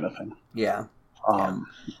booking kind of thing. Yeah.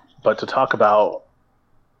 But to talk about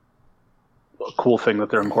a cool thing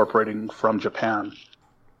that they're incorporating from Japan,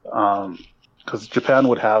 because Japan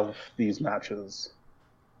would have these matches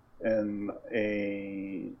in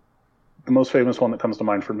the most famous one that comes to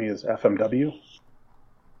mind for me is FMW,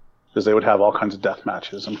 because they would have all kinds of death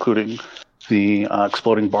matches, including the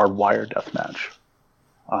exploding barbed wire death match.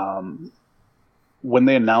 When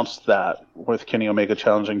they announced that with Kenny Omega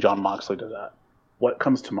challenging John Moxley to that, what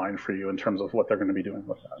comes to mind for you in terms of what they're going to be doing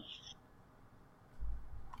with that?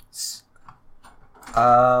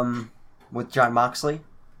 With John Moxley?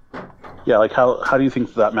 Yeah, like how do you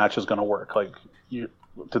think that match is going to work? Like,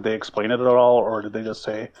 did they explain it at all, or did they just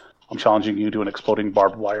say, "I'm challenging you to an exploding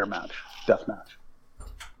barbed wire match, death match"?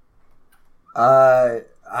 I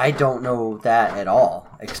don't know that at all.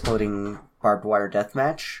 Exploding barbed wire death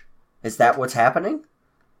match? Is that what's happening?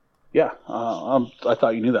 Yeah, I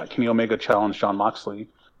thought you knew that. Kenny Omega challenged John Moxley.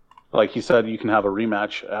 Like he said, you can have a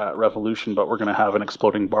rematch at Revolution, but we're going to have an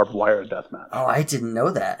exploding barbed wire death match. Oh, I didn't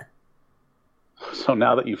know that. So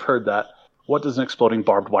now that you've heard that, what does an exploding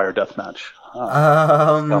barbed wire death match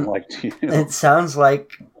sound like to you? It sounds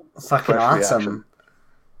like fucking Fresh awesome. Reaction.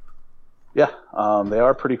 Yeah, they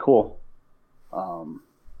are pretty cool.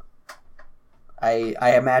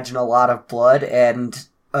 I imagine a lot of blood and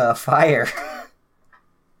fire.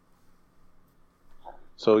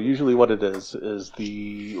 So usually what it is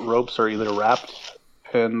the ropes are either wrapped,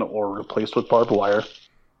 pinned, or replaced with barbed wire.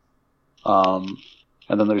 And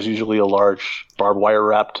then there's usually a large barbed wire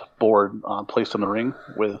wrapped board placed in the ring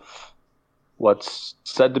with what's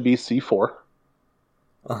said to be C4.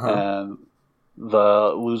 And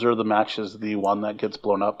the loser of the match is the one that gets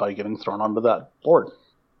blown up by getting thrown onto that board.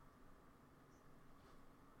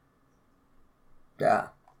 Yeah.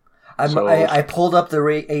 I pulled up the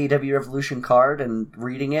AEW Revolution card and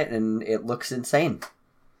reading it, and it looks insane.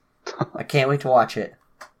 I can't wait to watch it.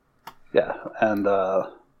 Yeah, and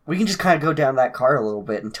we can just kind of go down that card a little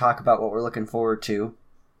bit and talk about what we're looking forward to.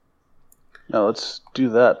 No, let's do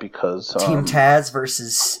that because Team Taz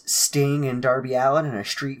versus Sting and Darby Allin in a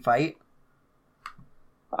street fight.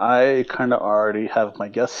 I kind of already have my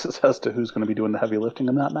guesses as to who's going to be doing the heavy lifting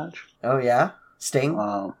in that match. Oh yeah, Sting.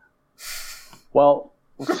 Well.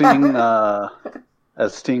 Seeing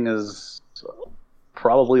as Sting is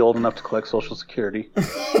probably old enough to collect Social Security,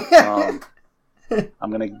 I'm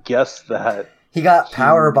going to guess that he got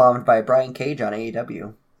power bombed by Brian Cage on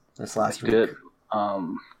AEW this last week. Did.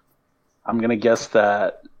 I'm going to guess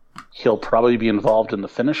that he'll probably be involved in the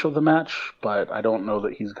finish of the match, but I don't know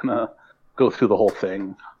that he's going to go through the whole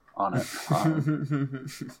thing on it.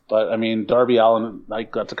 But I mean, Darby Allin,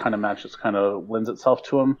 like that's a kind of match that kind of lends itself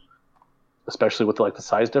to him. especially with like the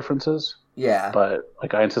size differences. Yeah. But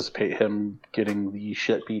like I anticipate him getting the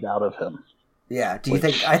shit beat out of him. Yeah. Do you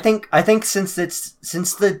think? I think since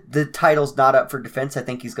the title's not up for defense, I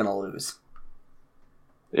think he's gonna lose.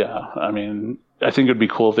 Yeah, I mean, I think it'd be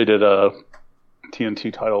cool if they did a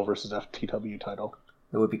TNT title versus FTW title.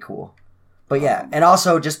 It would be cool. But yeah, and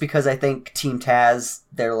also just because I think Team Taz,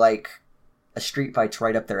 they're like a street fight's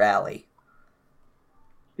right up their alley.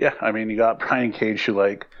 Yeah, I mean, you got Brian Cage, who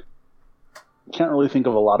like can't really think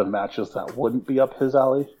of a lot of matches that wouldn't be up his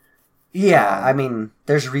alley. Yeah, I mean,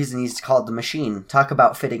 there's a reason he's called the Machine. Talk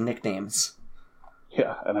about fitting nicknames.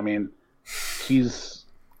 Yeah, and I mean, he's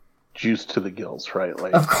juiced to the gills, right?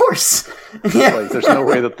 Like, of course. Yeah. Like, there's no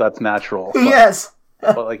way that that's natural. But, yes.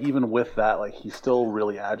 But like, even with that, like, he's still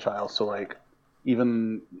really agile. So like,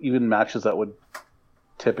 even matches that would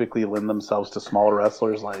typically lend themselves to smaller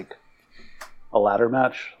wrestlers, like a ladder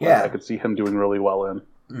match, like, yeah, I could see him doing really well in.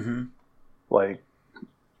 Mm-hmm. Like,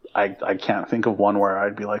 I can't think of one where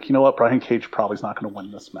I'd be like, you know what, Brian Cage probably's not going to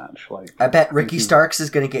win this match. Like, I bet Ricky Starks is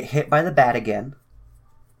going to get hit by the bat again.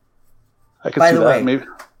 I could by see the that. way, Maybe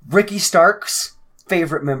Ricky Starks,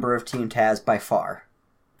 favorite member of Team Taz by far.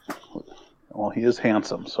 Well, he is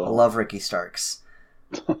handsome, so I love Ricky Starks.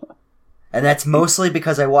 And that's mostly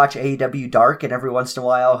because I watch AEW Dark, and every once in a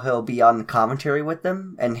while he'll be on the commentary with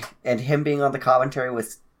them, and him being on the commentary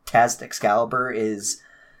with Taz Excalibur is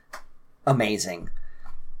amazing.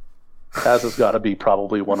 Taz has got to be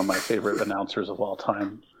probably one of my favorite announcers of all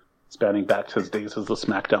time, spanning back to his days as the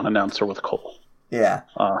SmackDown announcer with Cole. Yeah.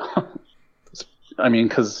 I mean,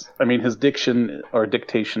 his diction or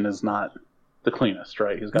dictation is not the cleanest,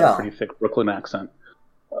 right? He's got a pretty thick Brooklyn accent.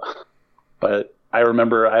 But I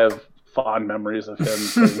remember I have fond memories of him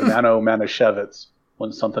saying Mano Manischewitz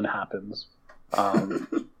when something happens.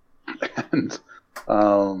 And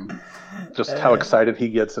just how excited he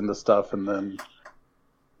gets into stuff, and then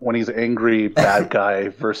when he's angry, bad guy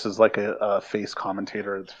versus like a face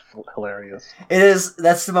commentator, it's hilarious. It is.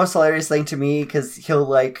 That's the most hilarious thing to me, because he'll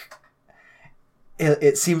like.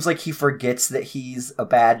 It seems like he forgets that he's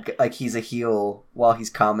a he's a heel while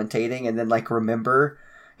he's commentating, and then like remember,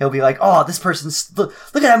 he'll be like, "Oh, this person's look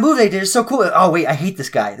at that move they did, it's so cool." Oh wait, I hate this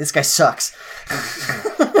guy. This guy sucks.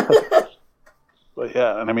 But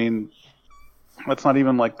yeah, and I mean, that's not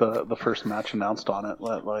even like the first match announced on it.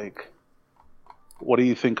 Like, what do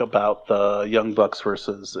you think about the Young Bucks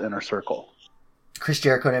versus Inner Circle? Chris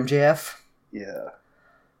Jericho and MJF? Yeah.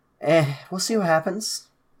 We'll see what happens.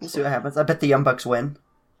 I bet the Young Bucks win.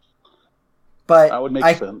 But that would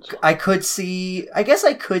make sense. I could see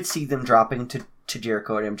them dropping to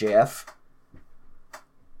Jericho and MJF.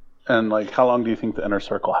 And like, how long do you think the Inner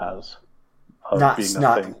Circle has of being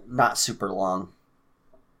a thing? Not super long.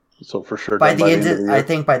 So for sure, by the end of the year? I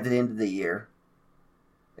think by the end of the year,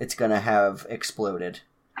 it's gonna have exploded,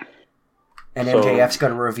 and MJF's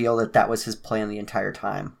gonna reveal that was his plan the entire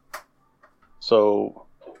time. So,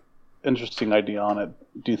 interesting idea on it.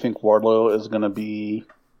 Do you think Wardlow is gonna be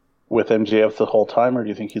with MJF the whole time, or do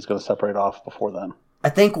you think he's gonna separate off before then? I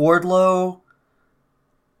think Wardlow.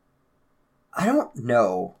 I don't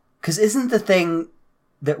know, because isn't the thing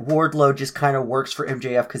that Wardlow just kind of works for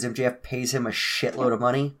MJF because MJF pays him a shitload of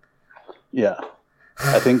money? Yeah.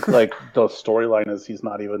 I think like the storyline is he's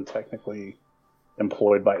not even technically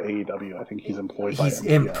employed by AEW. I think he's employed by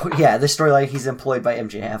MJF. The storyline, he's employed by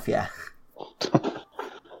MJF, yeah.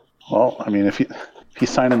 Well, I mean, if he's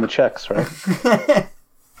signing the checks, right?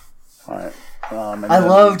 All right. I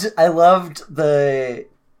loved the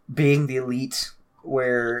being the Elite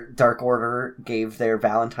where Dark Order gave their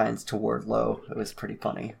Valentines to Wardlow. It was pretty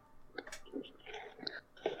funny.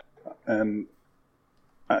 And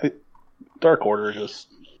Dark Order just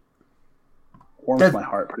warms my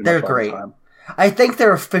heart pretty much. They're great. Time. I think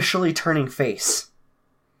they're officially turning face.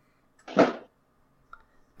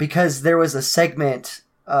 Because there was a segment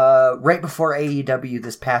right before AEW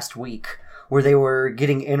this past week where they were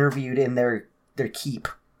getting interviewed in their keep.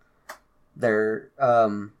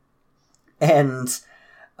 And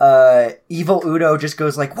Evil Udo just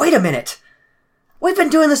goes like, "Wait a minute! We've been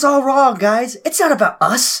doing this all wrong, guys. It's not about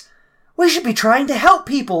us. We should be trying to help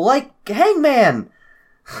people like Hangman."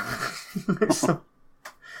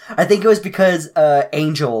 I think it was because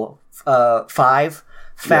Angel 5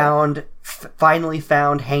 finally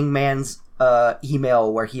found Hangman's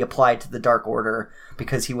email where he applied to the Dark Order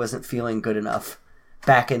because he wasn't feeling good enough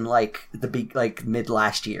back in like mid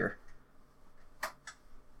last year.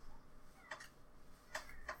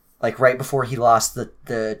 Like right before he lost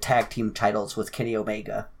the tag team titles with Kenny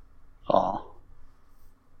Omega. Oh.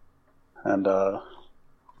 And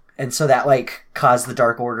so that like caused the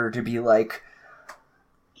Dark Order to be like,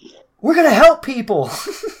 We're gonna help people.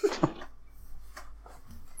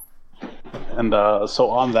 And so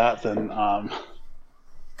on that, then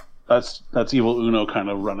that's Evil Uno kind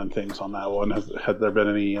of running things on that one. Had there been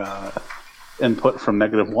any input from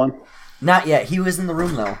 -1? Not yet. He was in the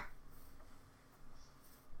room though.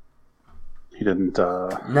 He didn't.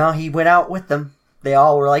 No, he went out with them. They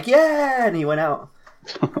all were like, "Yeah," and he went out.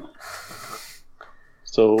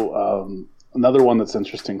 So another one that's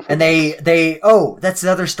interesting. And that's the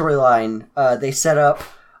other storyline. They set up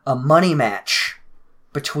a money match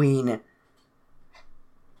between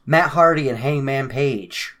Matt Hardy and Hangman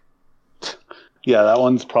Page. Yeah, that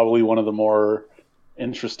one's probably one of the more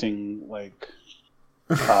interesting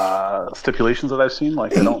stipulations that I've seen.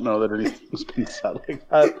 Like, I don't know that anything's been said like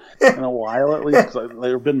that in a while, at least. Because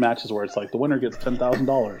there have been matches where it's like the winner gets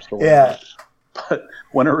 $10,000. Yeah. But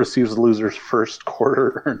winner receives the loser's first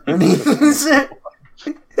quarter earnings.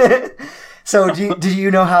 So, do you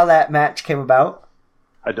know how that match came about?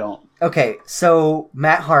 I don't. Okay, so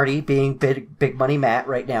Matt Hardy, being big money Matt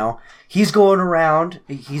right now, he's going around.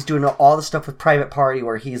 He's doing all the stuff with Private Party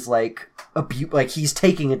where he's he's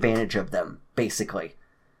taking advantage of them, basically.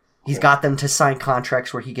 He's got them to sign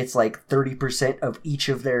contracts where he gets 30% of each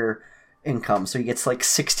of their income, so he gets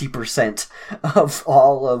 60% of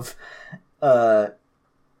all of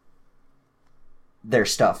their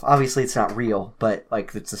stuff. Obviously, it's not real, but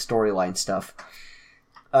it's the storyline stuff.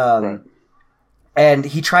 Right. And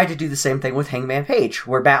he tried to do the same thing with Hangman Page,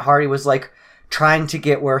 where Matt Hardy was trying to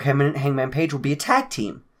get where him and Hangman Page would be a tag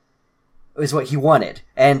team. Is what he wanted.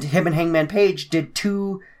 And him and Hangman Page did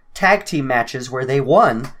 2 tag team matches where they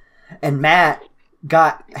won, and Matt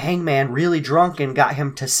got Hangman really drunk and got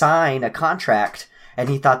him to sign a contract, and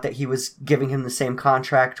he thought that he was giving him the same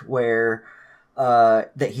contract where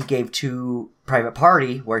that he gave to Private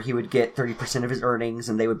Party, where he would get 30% of his earnings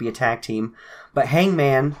and they would be a tag team. But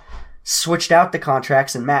Hangman switched out the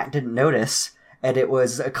contracts and Matt didn't notice, and it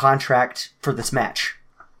was a contract for this match.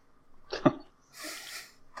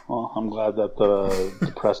 Well, I'm glad that the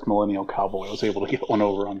depressed millennial cowboy was able to get one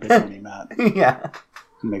over on Big Money Matt. Yeah.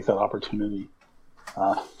 Make that opportunity.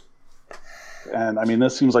 And I mean,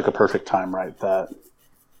 this seems like a perfect time, right? That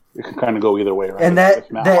it can kind of go either way, right? And if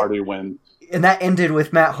Matt Hardy wins. And that ended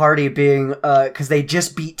with Matt Hardy being, because they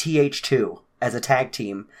just beat TH2 as a tag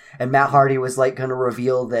team, and Matt Hardy was going to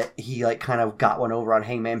reveal that he kind of got one over on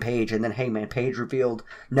Hangman Page, and then Hangman Page revealed,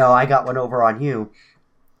 "No, I got one over on you."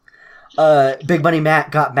 Big Money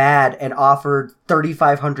Matt got mad and offered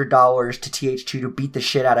 $3,500 to TH2 to beat the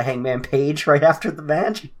shit out of Hangman Page right after the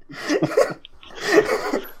match.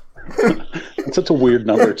 It's such a weird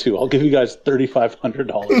number too. I'll give you guys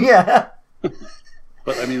 $3,500. Yeah.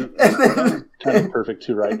 But I mean, that's kind of perfect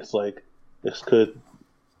too, right? It's this could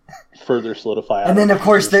further solidify. And then of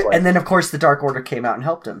course the Dark Order came out and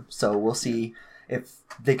helped him. So we'll see if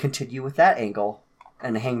they continue with that angle,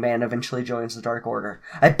 and Hangman eventually joins the Dark Order.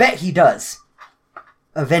 I bet he does.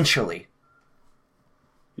 Eventually.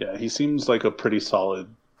 Yeah, he seems like a pretty solid,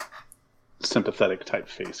 sympathetic type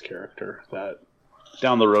face character that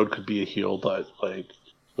down the road could be a heel, but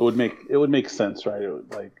it would make sense, right? It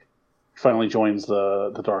would finally joins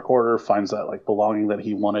the Dark Order, finds that belonging that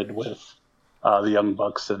he wanted with the Young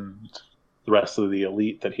Bucks and the rest of the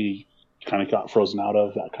elite that he kind of got frozen out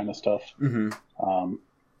of, that kind of stuff. Mm-hmm.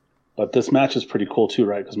 But this match is pretty cool too,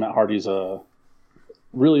 right? Because Matt Hardy's a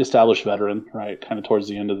really established veteran, right? Kind of towards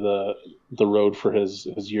the end of the road for his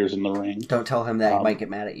years in the ring. Don't tell him that; he might get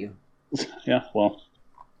mad at you. Yeah, well,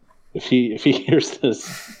 if he hears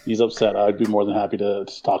this, he's upset. I'd be more than happy to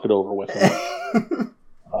talk it over with him.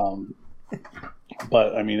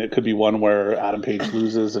 But I mean, it could be one where Adam Page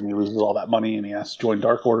loses and he loses all that money and he has to join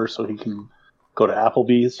Dark Order so he can go to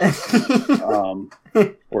Applebee's.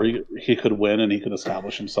 Or he could win and he could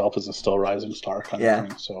establish himself as a still rising star kind of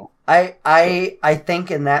thing. So I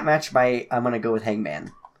think in that match, I'm going to go with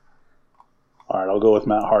Hangman. All right, I'll go with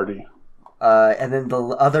Matt Hardy. And then the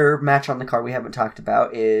other match on the card we haven't talked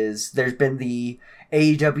about is there's been the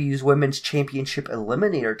AEW's Women's Championship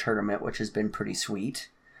Eliminator Tournament, which has been pretty sweet.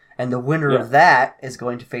 And the winner of that is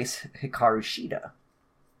going to face Hikaru Shida.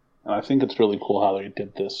 And I think it's really cool how they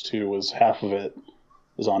did this, too, was half of it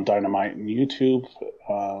is on Dynamite and YouTube,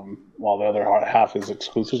 while the other half is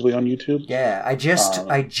exclusively on YouTube. Yeah, I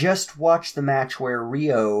just watched the match where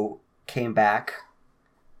Rio came back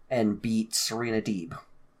and beat Serena Deeb.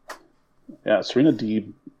 Yeah, Serena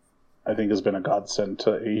Deeb, I think, has been a godsend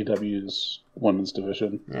to AEW's women's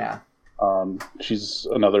division. Yeah. She's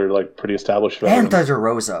another pretty established veteran. And Thunder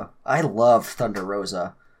Rosa. I love Thunder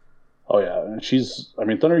Rosa. Oh yeah, and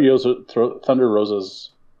Thunder Rosa's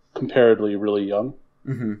comparatively really young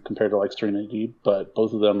compared to Serena Deeb, but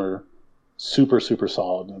both of them are super super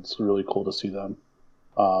solid. And it's really cool to see them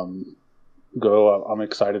go. I'm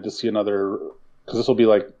excited to see another, because this will be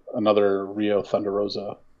like another Rio Thunder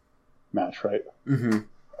Rosa match, right? Mm-hmm.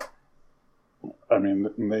 I mean,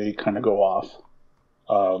 they kind of go off.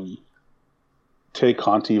 Tay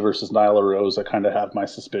Conti versus Nyla Rose, I kind of have my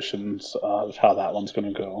suspicions of how that one's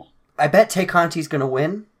going to go. I bet Tay Conti's going to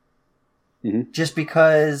win. Mm-hmm. Just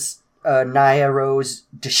because Nia Rose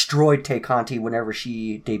destroyed Tay Conti whenever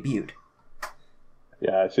she debuted.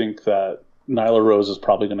 Yeah, I think that Nyla Rose is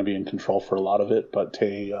probably going to be in control for a lot of it, but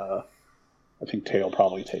Tay, I think Tay will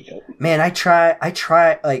probably take it. Man, I try,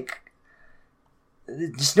 like,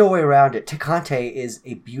 there's no way around it. Tay Conti is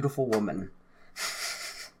a beautiful woman.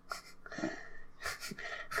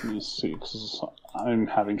 Let me see, because I'm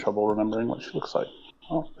having trouble remembering what she looks like.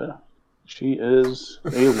 Oh, yeah. She is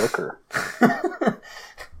a looker.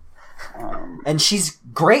 And she's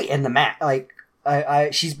great in the match. Like,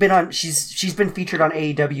 she's been featured on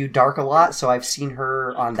AEW Dark a lot, so I've seen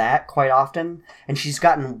her on that quite often, and she's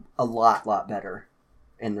gotten a lot better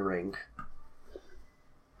in the ring.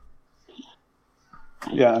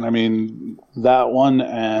 Yeah, and I mean that one,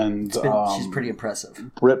 and she's pretty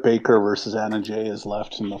impressive. Britt Baker versus Anna Jay is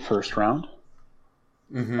left in the first round.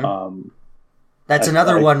 Mm-hmm. That's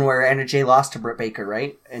another one where Anna Jay lost to Britt Baker,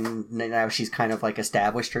 right? And now she's kind of like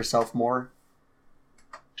established herself more.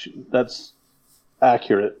 That's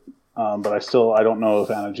accurate, but I don't know if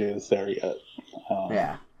Anna Jay is there yet.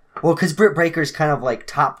 Yeah, well, because Britt Baker's kind of like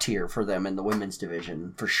top tier for them in the women's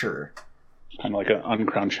division for sure. Kind of like an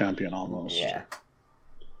uncrowned champion almost. Yeah.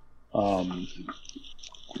 But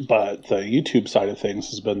the YouTube side of things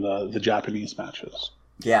has been the Japanese matches.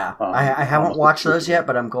 Yeah, I haven't watched those yet,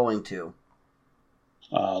 but I'm going to.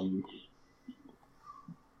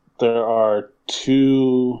 There are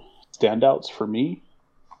two standouts for me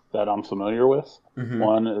that I'm familiar with. Mm-hmm.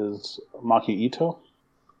 One is Maki Ito.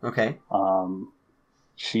 Okay.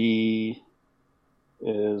 She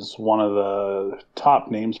is one of the top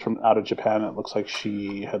names from out of Japan. It looks like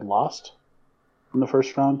she had lost in the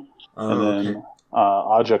first round. And then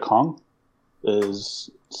Aja Kong is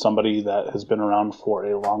somebody that has been around for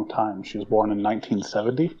a long time. She was born in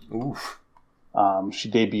 1970. Oof. She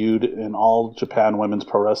debuted in All Japan Women's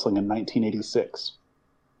Pro Wrestling in 1986.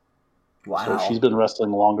 Wow. So she's been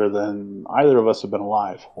wrestling longer than either of us have been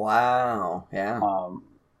alive. Wow. Yeah.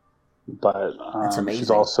 But that's amazing. She's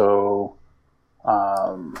also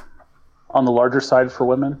on the larger side for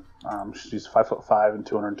women. She's 5'5" and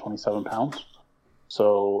 227 pounds.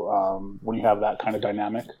 So when you have that kind of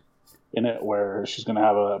dynamic in it, where she's going to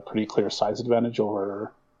have a pretty clear size advantage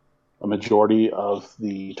over a majority of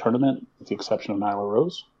the tournament, with the exception of Nyla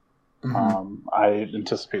Rose, mm-hmm. I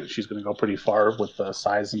anticipate that she's going to go pretty far with the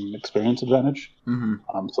size and experience advantage.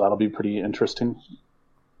 Mm-hmm. So that'll be pretty interesting.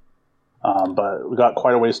 But we got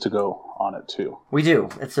quite a ways to go on it too. We do.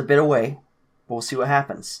 It's a bit away. We'll see what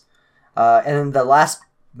happens. And then the last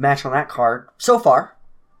match on that card, so far,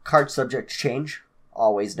 card subject to change.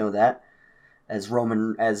 Always know that. As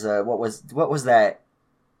Roman, what was that?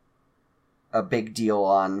 A big deal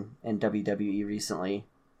on in WWE recently.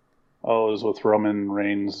 Oh, it was with Roman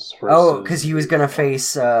Reigns versus... Oh, because he was going to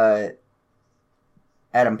face Adam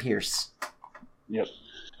Pearce. Yep.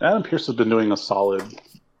 Adam Pearce has been doing a solid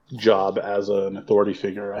job as an authority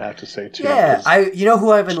figure, I have to say, too. Yeah, you know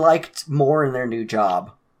who I've been liked more in their new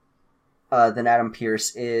job than Adam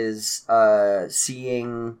Pearce is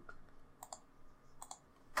seeing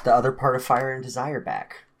the other part of Fire and Desire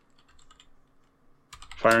back.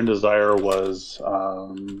 Fire and Desire was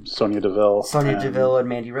Sonya Deville. Deville and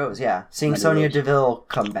Mandy Rose, yeah. Seeing Sonya Deville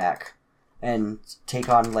come back and take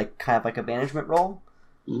on kind of like a management role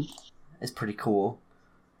is pretty cool.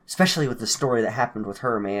 Especially with the story that happened with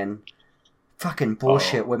her, man. Fucking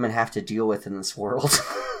bullshit women have to deal with in this world.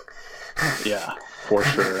 Yeah, for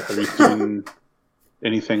sure. Have you seen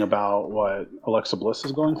anything about what Alexa Bliss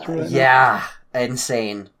is going through right now?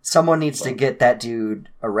 Insane. Someone needs to get that dude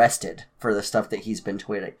arrested for the stuff that he's been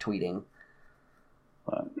tweeting.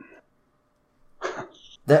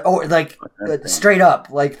 Straight up,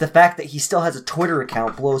 the fact that he still has a Twitter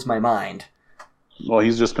account blows my mind. Well,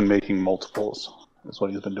 he's just been making multiples, is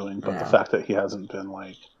what he's been doing. But the fact that he hasn't been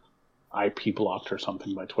IP blocked or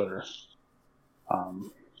something by Twitter.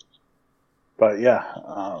 But yeah,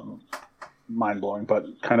 mind blowing.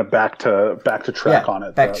 But kind of back to track on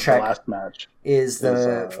it. The last match is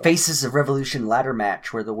the Faces of Revolution ladder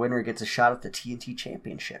match, where the winner gets a shot at the TNT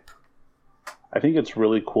Championship. I think it's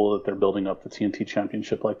really cool that they're building up the TNT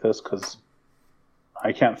Championship like this, because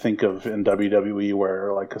I can't think of in WWE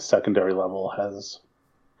where a secondary level has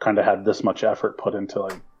kind of had this much effort put into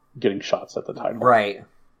getting shots at the title. Right.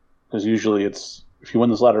 because usually it's if you win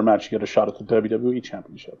this ladder match, you get a shot at the WWE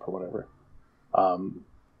Championship or whatever.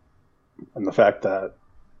 And the fact that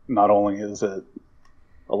not only is it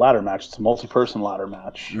a ladder match, it's a multi-person ladder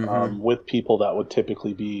match with people that would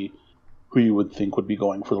typically be who you would think would be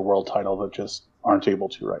going for the world title that just aren't able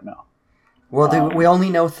to right now. Well, we only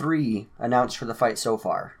know 3 announced for the fight so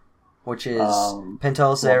far, which is Penta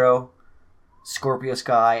El Zero, Scorpio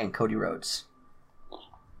Sky, and Cody Rhodes.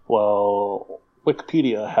 Well,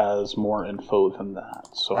 Wikipedia has more info than that,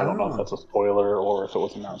 so I don't know if that's a spoiler or if it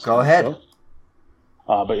was announced. Go ahead.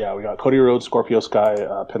 But yeah, we got Cody Rhodes, Scorpio Sky,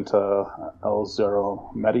 Penta El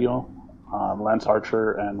Zero Medio, Lance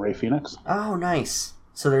Archer, and Rey Fenix. Oh, nice.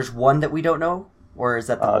 So there's one that we don't know? Or is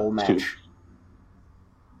that the whole match? 2.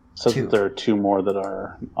 Says that there are 2 more that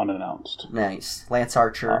are unannounced. Nice. Lance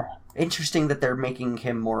Archer. Interesting that they're making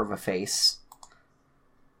him more of a face.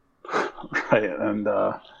 Right, and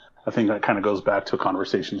I think that kind of goes back to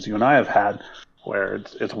conversations you and I have had, where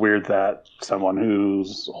it's weird that someone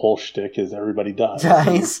whose whole shtick is everybody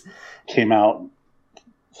dies came out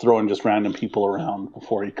throwing just random people around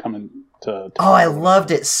before he come in to I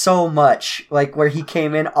loved it so much. Like, where he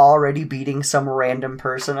came in already beating some random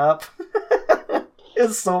person up.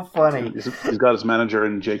 It's so funny. He's got his manager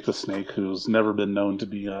in Jake the Snake, who's never been known to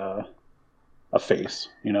be a face,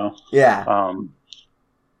 you know? Yeah.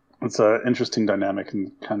 It's an interesting dynamic,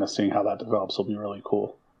 and kind of seeing how that develops will be really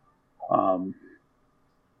cool on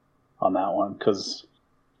that one. Because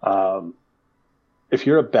if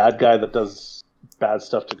you're a bad guy that does bad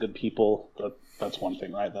stuff to good people, that's one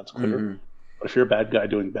thing, right? That's clear. Mm-hmm. But if you're a bad guy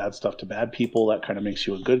doing bad stuff to bad people, that kind of makes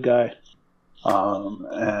you a good guy.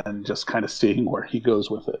 And just kind of seeing where he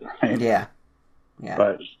goes with it, right? Yeah.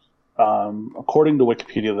 But according to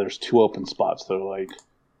Wikipedia, there's 2 open spots, though. Like,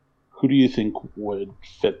 who do you think would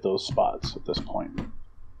fit those spots at this point?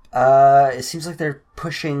 It seems like they're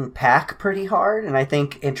pushing Pac pretty hard, and I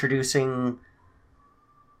think introducing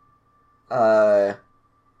a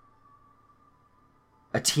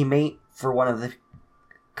teammate for one of the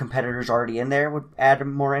competitors already in there would add a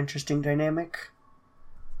more interesting dynamic.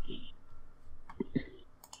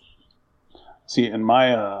 See, in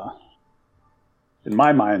my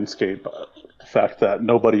mindscape, the fact that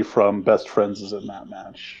nobody from Best Friends is in that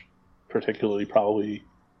match, particularly probably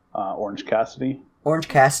Orange Cassidy. Orange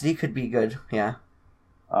Cassidy could be good, yeah.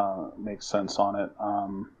 Makes sense on it.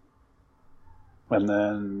 And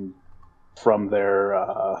then from there,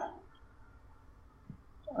 I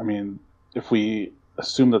mean, if we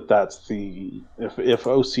assume that that's if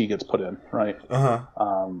OC gets put in, right?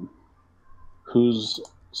 Who's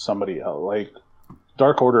somebody else? Like,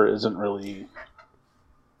 Dark Order isn't really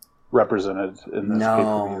represented in this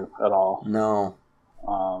pay-per-view at all. No.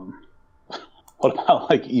 What about,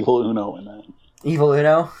 like, Evil Uno in it? Evil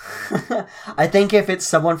Uno? I think if it's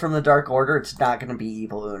someone from the Dark Order, it's not going to be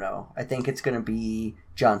Evil Uno. I think it's going to be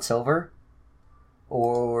John Silver.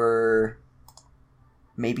 Or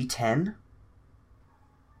maybe 10.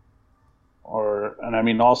 And I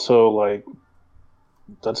mean, also, like,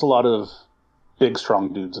 that's a lot of big,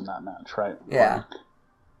 strong dudes in that match, right? Yeah.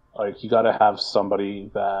 Like you got to have somebody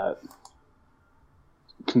that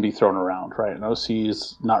can be thrown around, right? And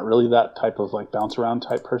OC's not really that type of, like, bounce around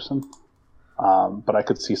type person. But I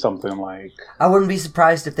could see something like... I wouldn't be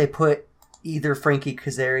surprised if they put either Frankie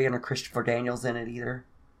Kazarian or Christopher Daniels in it either.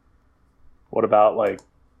 What about, like,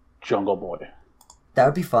 Jungle Boy? That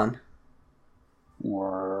would be fun.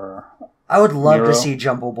 Or... I would love to see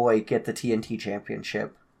Jungle Boy get the TNT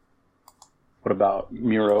Championship. What about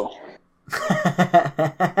Miro?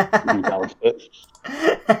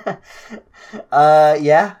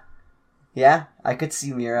 Yeah. Yeah, I could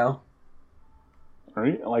see Miro.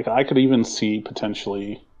 Right? Like, I could even see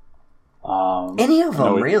potentially... any of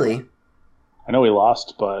them, really. I know he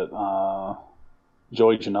lost, but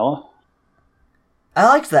Joey Janela? I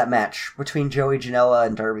liked that match between Joey Janela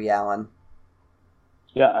and Darby Allin.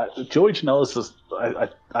 Yeah, Joey Janela is just...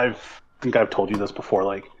 I think I've told you this before.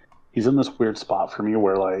 Like, he's in this weird spot for me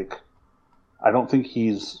where, like, I don't think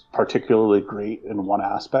he's particularly great in one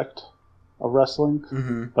aspect of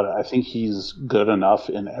wrestling, but I think he's good enough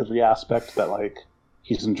in every aspect that, like,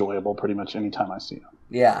 he's enjoyable pretty much anytime I see him.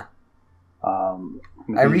 Yeah.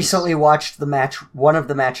 I recently watched one of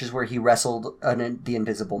the matches where he wrestled the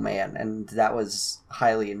Invisible Man, and that was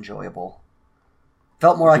highly enjoyable.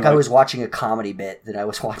 Felt more like I was watching a comedy bit than I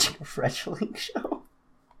was watching a wrestling show.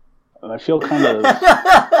 And I feel kind of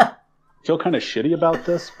shitty about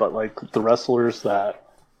this, but, like, the wrestlers that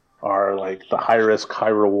are, like, the high risk, high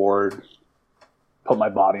reward, put my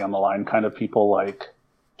body on the line kind of people, like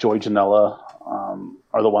Joey Janela,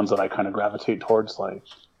 are the ones that I kind of gravitate towards. Like,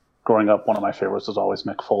 growing up, one of my favorites was always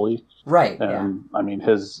Mick Foley. Right. And I mean,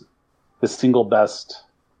 his single best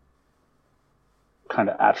kind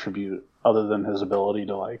of attribute, other than his ability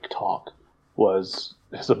to like talk, was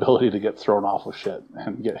his ability to get thrown off with shit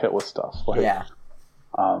and get hit with stuff. Like, yeah.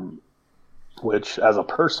 Which, as a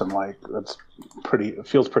person, like, it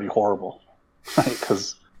feels pretty horrible, right?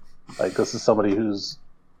 Because like this is somebody who's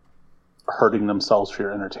hurting themselves for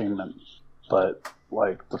your entertainment, but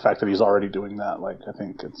like the fact that he's already doing that, like, I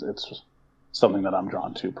think it's just something that I'm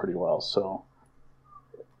drawn to pretty well. So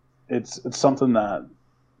it's something that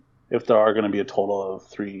if there are going to be a total of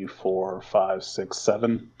 3, 4, 5, 6,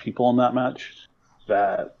 7 people in that match,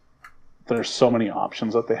 that there's so many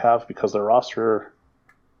options that they have because their roster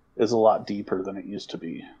is a lot deeper than it used to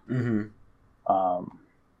be. Mm-hmm.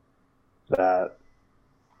 That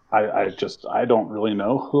I don't really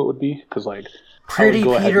know who it would be because like Pretty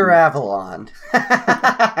Peter Avalon.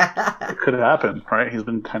 It could happen, right? He's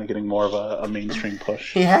been kind of getting more of a mainstream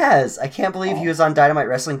push. He has. I can't believe he was on Dynamite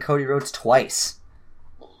wrestling Cody Rhodes twice.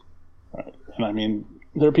 Right. And I mean,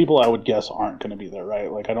 there are people I would guess aren't going to be there,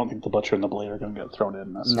 right? Like, I don't think the Butcher and the Blade are going to get thrown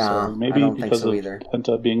in necessarily. No, maybe I don't because think so of either.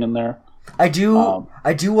 Penta being in there. I do want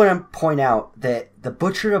to point out that the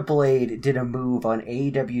Butcher and Blade did a move on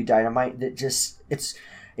AEW Dynamite that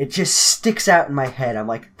it just sticks out in my head. I'm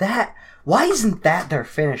like, that. Why isn't that their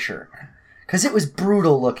finisher? Because it was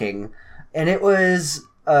brutal looking, and it was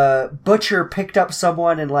Butcher picked up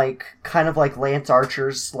someone and like kind of like Lance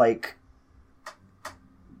Archer's like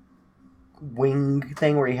wing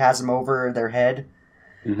thing where he has them over their head,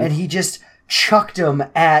 and he just chucked them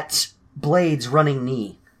at Blade's running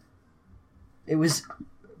knee. It was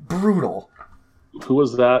brutal. Who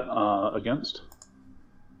was that against?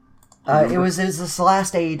 It was this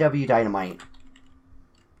last AEW Dynamite.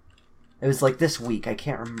 It was like this week. I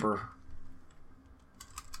can't remember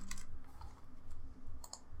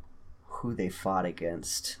who they fought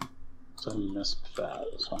against. So I missed that,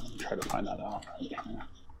 so I'm going to try to find that out right here.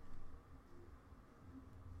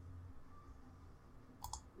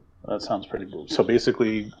 That sounds pretty brutal. So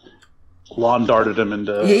basically, lawn darted him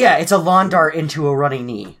into... Yeah, it's a lawn dart into a running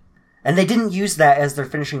knee. And they didn't use that as their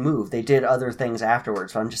finishing move. They did other things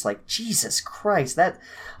afterwards. So I'm just like, Jesus Christ, that...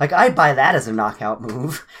 Like, I buy that as a knockout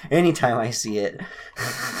move anytime I see it.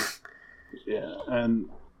 Yeah, and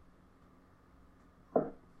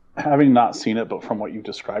having not seen it, but from what you've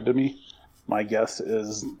described to me, my guess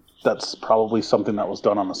is that's probably something that was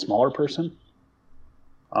done on a smaller person.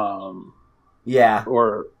 Yeah.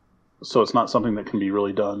 Or... So it's not something that can be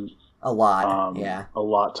really done... A lot, yeah. A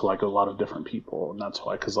lot to, like, a lot of different people. And that's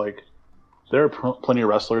why, because, like, there are plenty of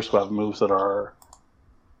wrestlers who have moves that are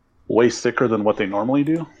way sicker than what they normally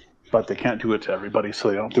do, but they can't do it to everybody, so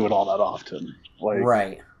they don't do it all that often. Like,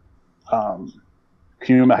 right. Can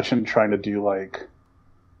you imagine trying to do, like,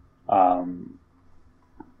 I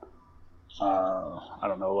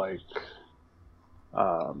don't know, like,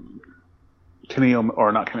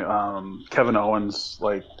 Kevin Owens,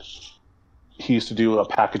 like, he used to do a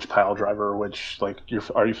package pile driver, which, like,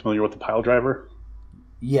 are you familiar with the pile driver?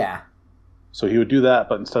 Yeah. So he would do that,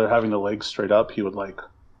 but instead of having the legs straight up, he would, like,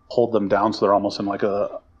 hold them down so they're almost in, like,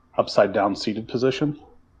 a upside down seated position.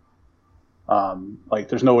 Like,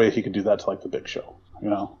 there's no way he could do that to, like, the Big Show, you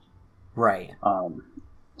know? Right.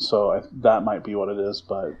 So that might be what it is,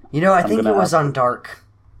 but... You know, I think it was on Dark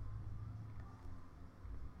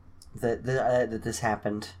that this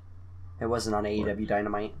happened. It wasn't on AEW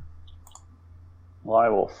Dynamite. Well, I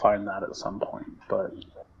will find that at some point, but...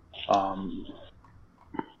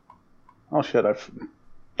 Oh, shit,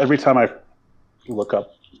 every time I look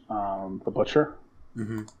up the Butcher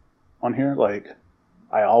on here, like,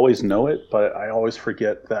 I always know it, but I always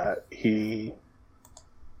forget that he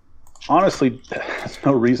honestly has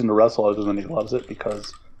no reason to wrestle other than he loves it,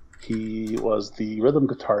 because he was the rhythm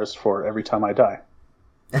guitarist for Every Time I Die.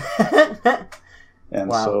 And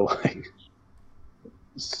wow. So, like,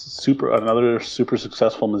 another super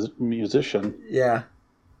successful musician. Yeah.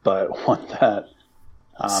 But one that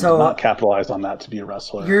did not capitalize on that to be a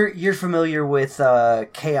wrestler. You're familiar with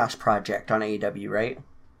Chaos Project on AEW, right?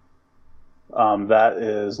 That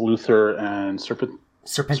is Luther and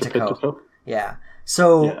Serpentico. Yeah.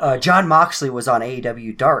 So Jon Moxley was on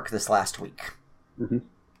AEW Dark this last week,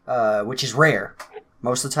 which is rare.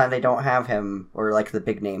 Most of the time they don't have him or like the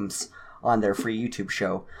big names on their free YouTube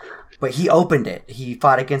show. But he opened it. He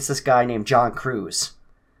fought against this guy named John Cruz,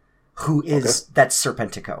 who is that's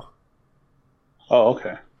Serpentico. Oh,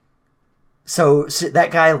 okay. So that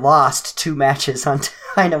guy lost 2 matches on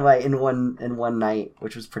Dynamite in one night,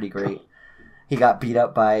 which was pretty great. He got beat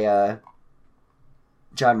up by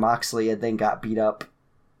Jon Moxley and then got beat up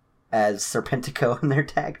as Serpentico in their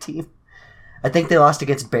tag team. I think they lost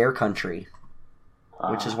against Bear Country,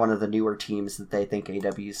 which is one of the newer teams that they think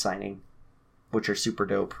AW is signing, which are super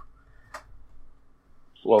dope.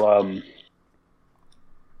 Well,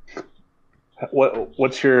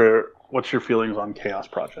 what's your feelings on Chaos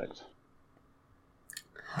Project?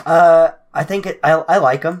 I think I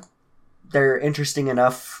like them. They're interesting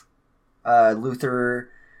enough.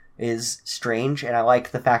 Luther is strange, and I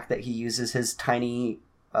like the fact that he uses his tiny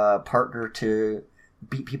partner to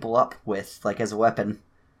beat people up with, like, as a weapon.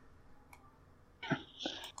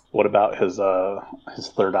 What about his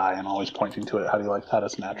third eye and always pointing to it? How do you like that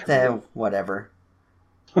as an attribute? Whatever.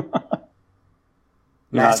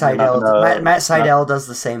 Matt Sydal does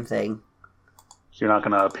the same thing. You're not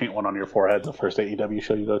going to paint one on your forehead the first AEW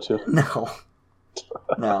show you go to?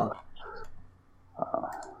 No.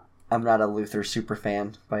 I'm not a Luther super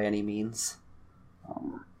fan by any means.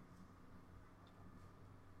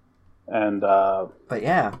 But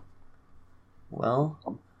yeah. Well,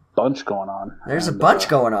 a bunch going on. There's a bunch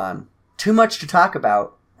going on. Too much to talk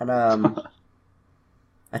about. And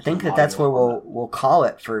I think that's where we'll call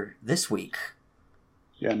it for this week.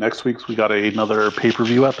 Yeah, next week we got another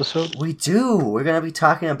pay-per-view episode. We do. We're going to be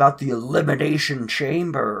talking about the Elimination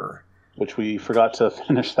Chamber, which we forgot to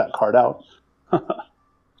finish that card out.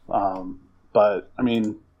 But I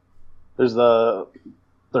mean, there's the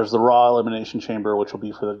Raw Elimination Chamber, which will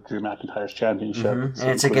be for the Drew McIntyre's championship, and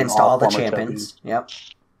it's against all the champions. Yep.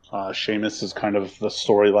 Sheamus is kind of the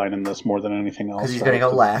storyline in this more than anything else. Because he's going to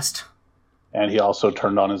go last. And he also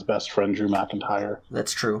turned on his best friend, Drew McIntyre.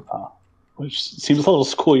 That's true. Which seems a little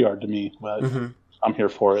schoolyard to me, but I'm here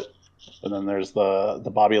for it. And then there's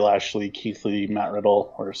the Bobby Lashley, Keith Lee,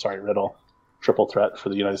 Riddle triple threat for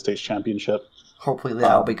the United States Championship. Hopefully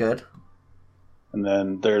that'll be good. And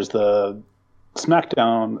then there's the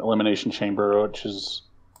SmackDown Elimination Chamber, which is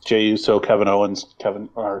Jey Uso, Kevin Owens,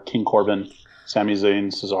 King Corbin, Sami Zayn,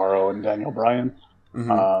 Cesaro, and Daniel Bryan.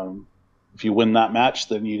 If you win that match,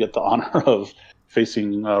 then you get the honor of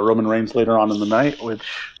facing Roman Reigns later on in the night, which...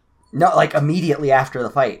 No, like immediately after the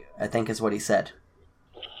fight, I think is what he said.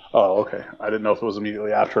 Oh, okay. I didn't know if it was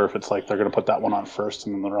immediately after, or if it's like they're going to put that one on first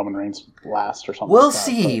and then the Roman Reigns last or something. We'll like that,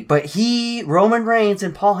 see, but Roman Reigns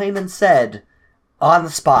and Paul Heyman said on the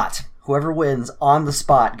spot, whoever wins on the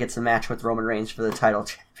spot gets a match with Roman Reigns for the title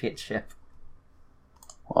championship.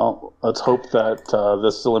 Well, let's hope that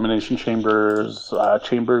this Elimination chambers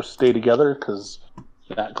stay together, because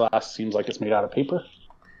that glass seems like it's made out of paper.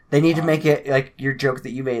 They need to make it like your joke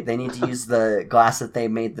that you made. They need to use the glass that they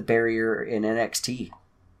made the barrier in NXT.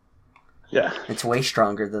 Yeah. It's way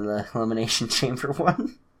stronger than the Elimination Chamber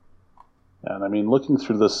one. And I mean, looking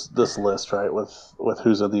through this list, right, with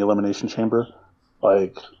who's in the Elimination Chamber,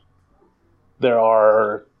 like, there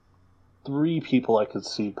are 3 people I could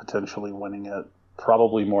see potentially winning it.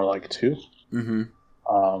 Probably more like 2.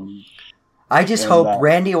 I just hope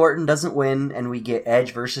Randy Orton doesn't win and we get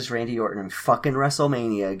Edge versus Randy Orton in fucking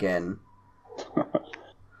WrestleMania again.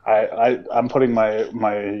 I'm putting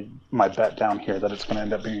my bet down here that it's going to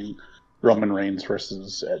end up being Roman Reigns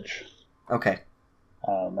versus Edge. Okay.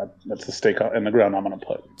 That's the stake in the ground I'm going to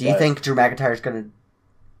put. Do you think Drew McIntyre is going to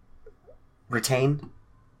retain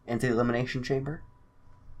into the Elimination Chamber?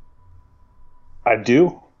 I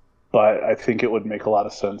do, but I think it would make a lot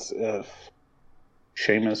of sense if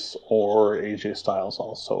Sheamus or AJ Styles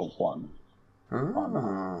also won.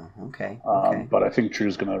 Oh, okay. But I think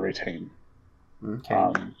Drew's going to retain.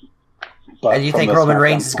 Okay. And you think Roman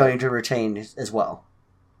Reigns is going to retain as well?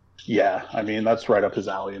 Yeah, I mean, that's right up his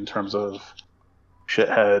alley in terms of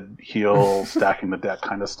shithead, heel, stacking the deck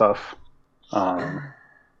kind of stuff.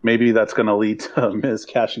 Maybe that's going to lead to Miz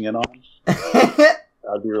cashing in on him.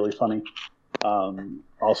 That'd be really funny.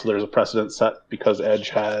 Also, there's a precedent set because Edge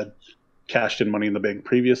had cashed in Money in the Bank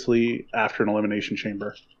previously after an Elimination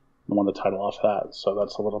Chamber and won the title off that. So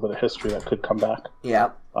that's a little bit of history that could come back.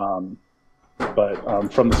 Yeah.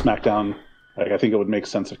 But from the SmackDown, I think it would make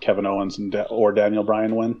sense if Kevin Owens or Daniel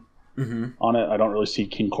Bryan win on it. I don't really see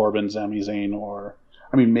King Corbin, Sami Zayn, or...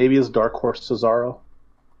 I mean, maybe it's Dark Horse Cesaro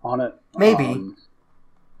on it. Maybe.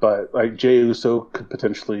 But like Jey Uso could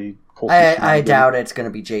potentially pull some I doubt it's going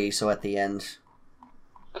to be Jey Uso at the end.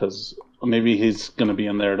 Because maybe he's going to be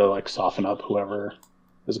in there to like soften up whoever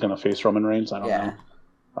is going to face Roman Reigns. I don't know.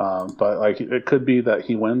 But like it could be that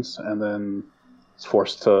he wins and then is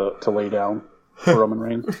forced to lay down for Roman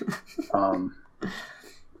Reigns.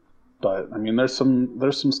 But I mean, there's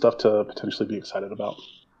some stuff to potentially be excited about.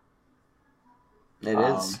 It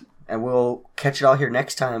is, and we'll catch it all here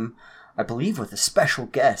next time. I believe with a special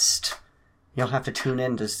guest. You'll have to tune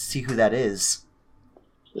in to see who that is.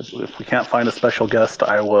 if we can't find a special guest,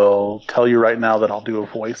 I will tell you right now that I'll do a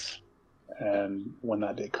voice, and when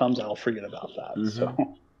that day comes, I'll forget about that. Mm-hmm.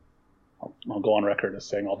 So I'll go on record as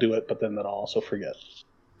saying I'll do it, but then that I'll also forget.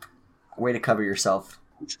 Way to cover yourself.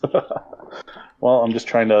 Well, I'm just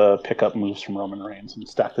trying to pick up moves from Roman Reigns and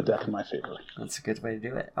stack the deck in my favor. That's a good way to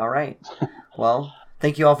do it. All right. Well,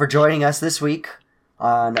 thank you all for joining us this week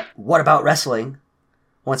on What About Wrestling.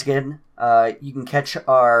 Once again, you can catch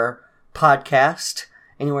our podcast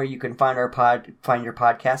anywhere you can find your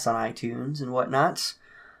podcasts on iTunes and whatnot.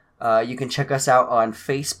 You can check us out on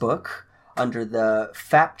Facebook under the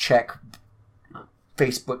Fap Check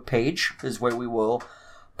Facebook page is where we will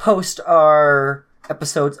post our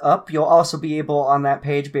episodes up. You'll also be able on that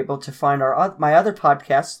page to find my other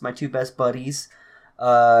podcasts, my two best buddies,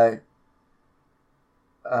 Austin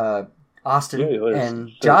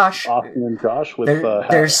and Josh. Austin and Josh with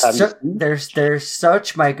they're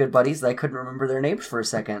such my good buddies that I couldn't remember their names for a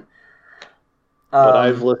second. But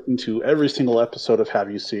I've listened to every single episode of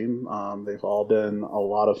Have You Seen? They've all been a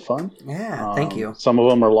lot of fun. Yeah, thank you. Some of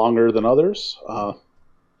them are longer than others.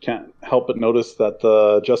 Can't help but notice that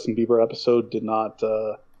the Justin Bieber episode did not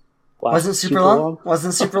last Wasn't super long.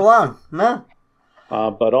 Wasn't super long. No.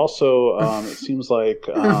 But also, it seems like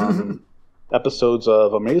episodes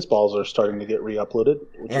of Amazeballs are starting to get re-uploaded.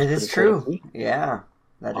 It is true. Cool. Yeah,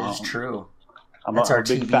 that is true. That's our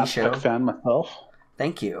big TV show. Fan myself.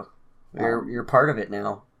 Thank you. You're part of it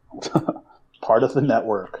now. Part of the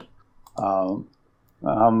network.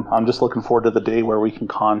 I'm just looking forward to the day where we can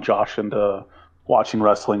con Josh into watching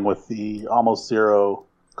wrestling with the almost zero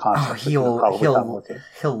content. Oh,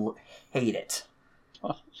 he'll hate it.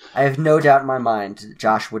 I have no doubt in my mind that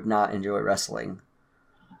Josh would not enjoy wrestling.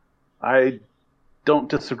 I don't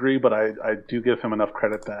disagree, but I do give him enough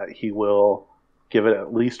credit that he will give it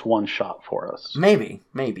at least one shot for us. Maybe.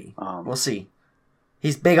 We'll see.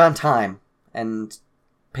 He's big on time, and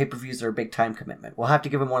pay-per-views are a big time commitment. We'll have to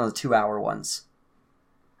give him one of the 2-hour ones.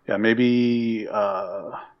 Yeah, maybe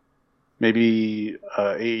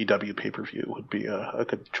AEW pay-per-view would be a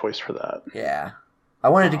good choice for that. Yeah. I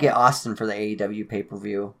wanted to get Austin for the AEW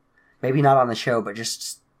pay-per-view. Maybe not on the show, but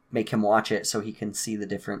just make him watch it so he can see the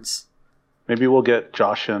difference. Maybe we'll get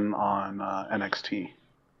Josh in on NXT.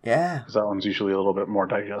 Yeah. Because that one's usually a little bit more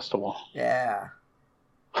digestible. Yeah.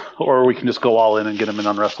 Or we can just go all in and get him in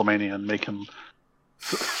on WrestleMania and make him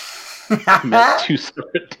commit 2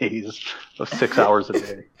 separate days of 6 hours a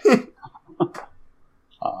day.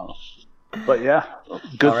 But yeah,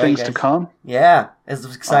 good things guys. To come. Yeah, it's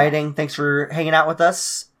exciting. Thanks for hanging out with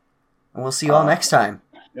us. And we'll see you all next time.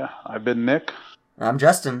 Yeah, I've been Nick. I'm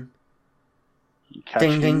Justin. Catch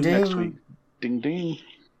you next week. Ding, ding.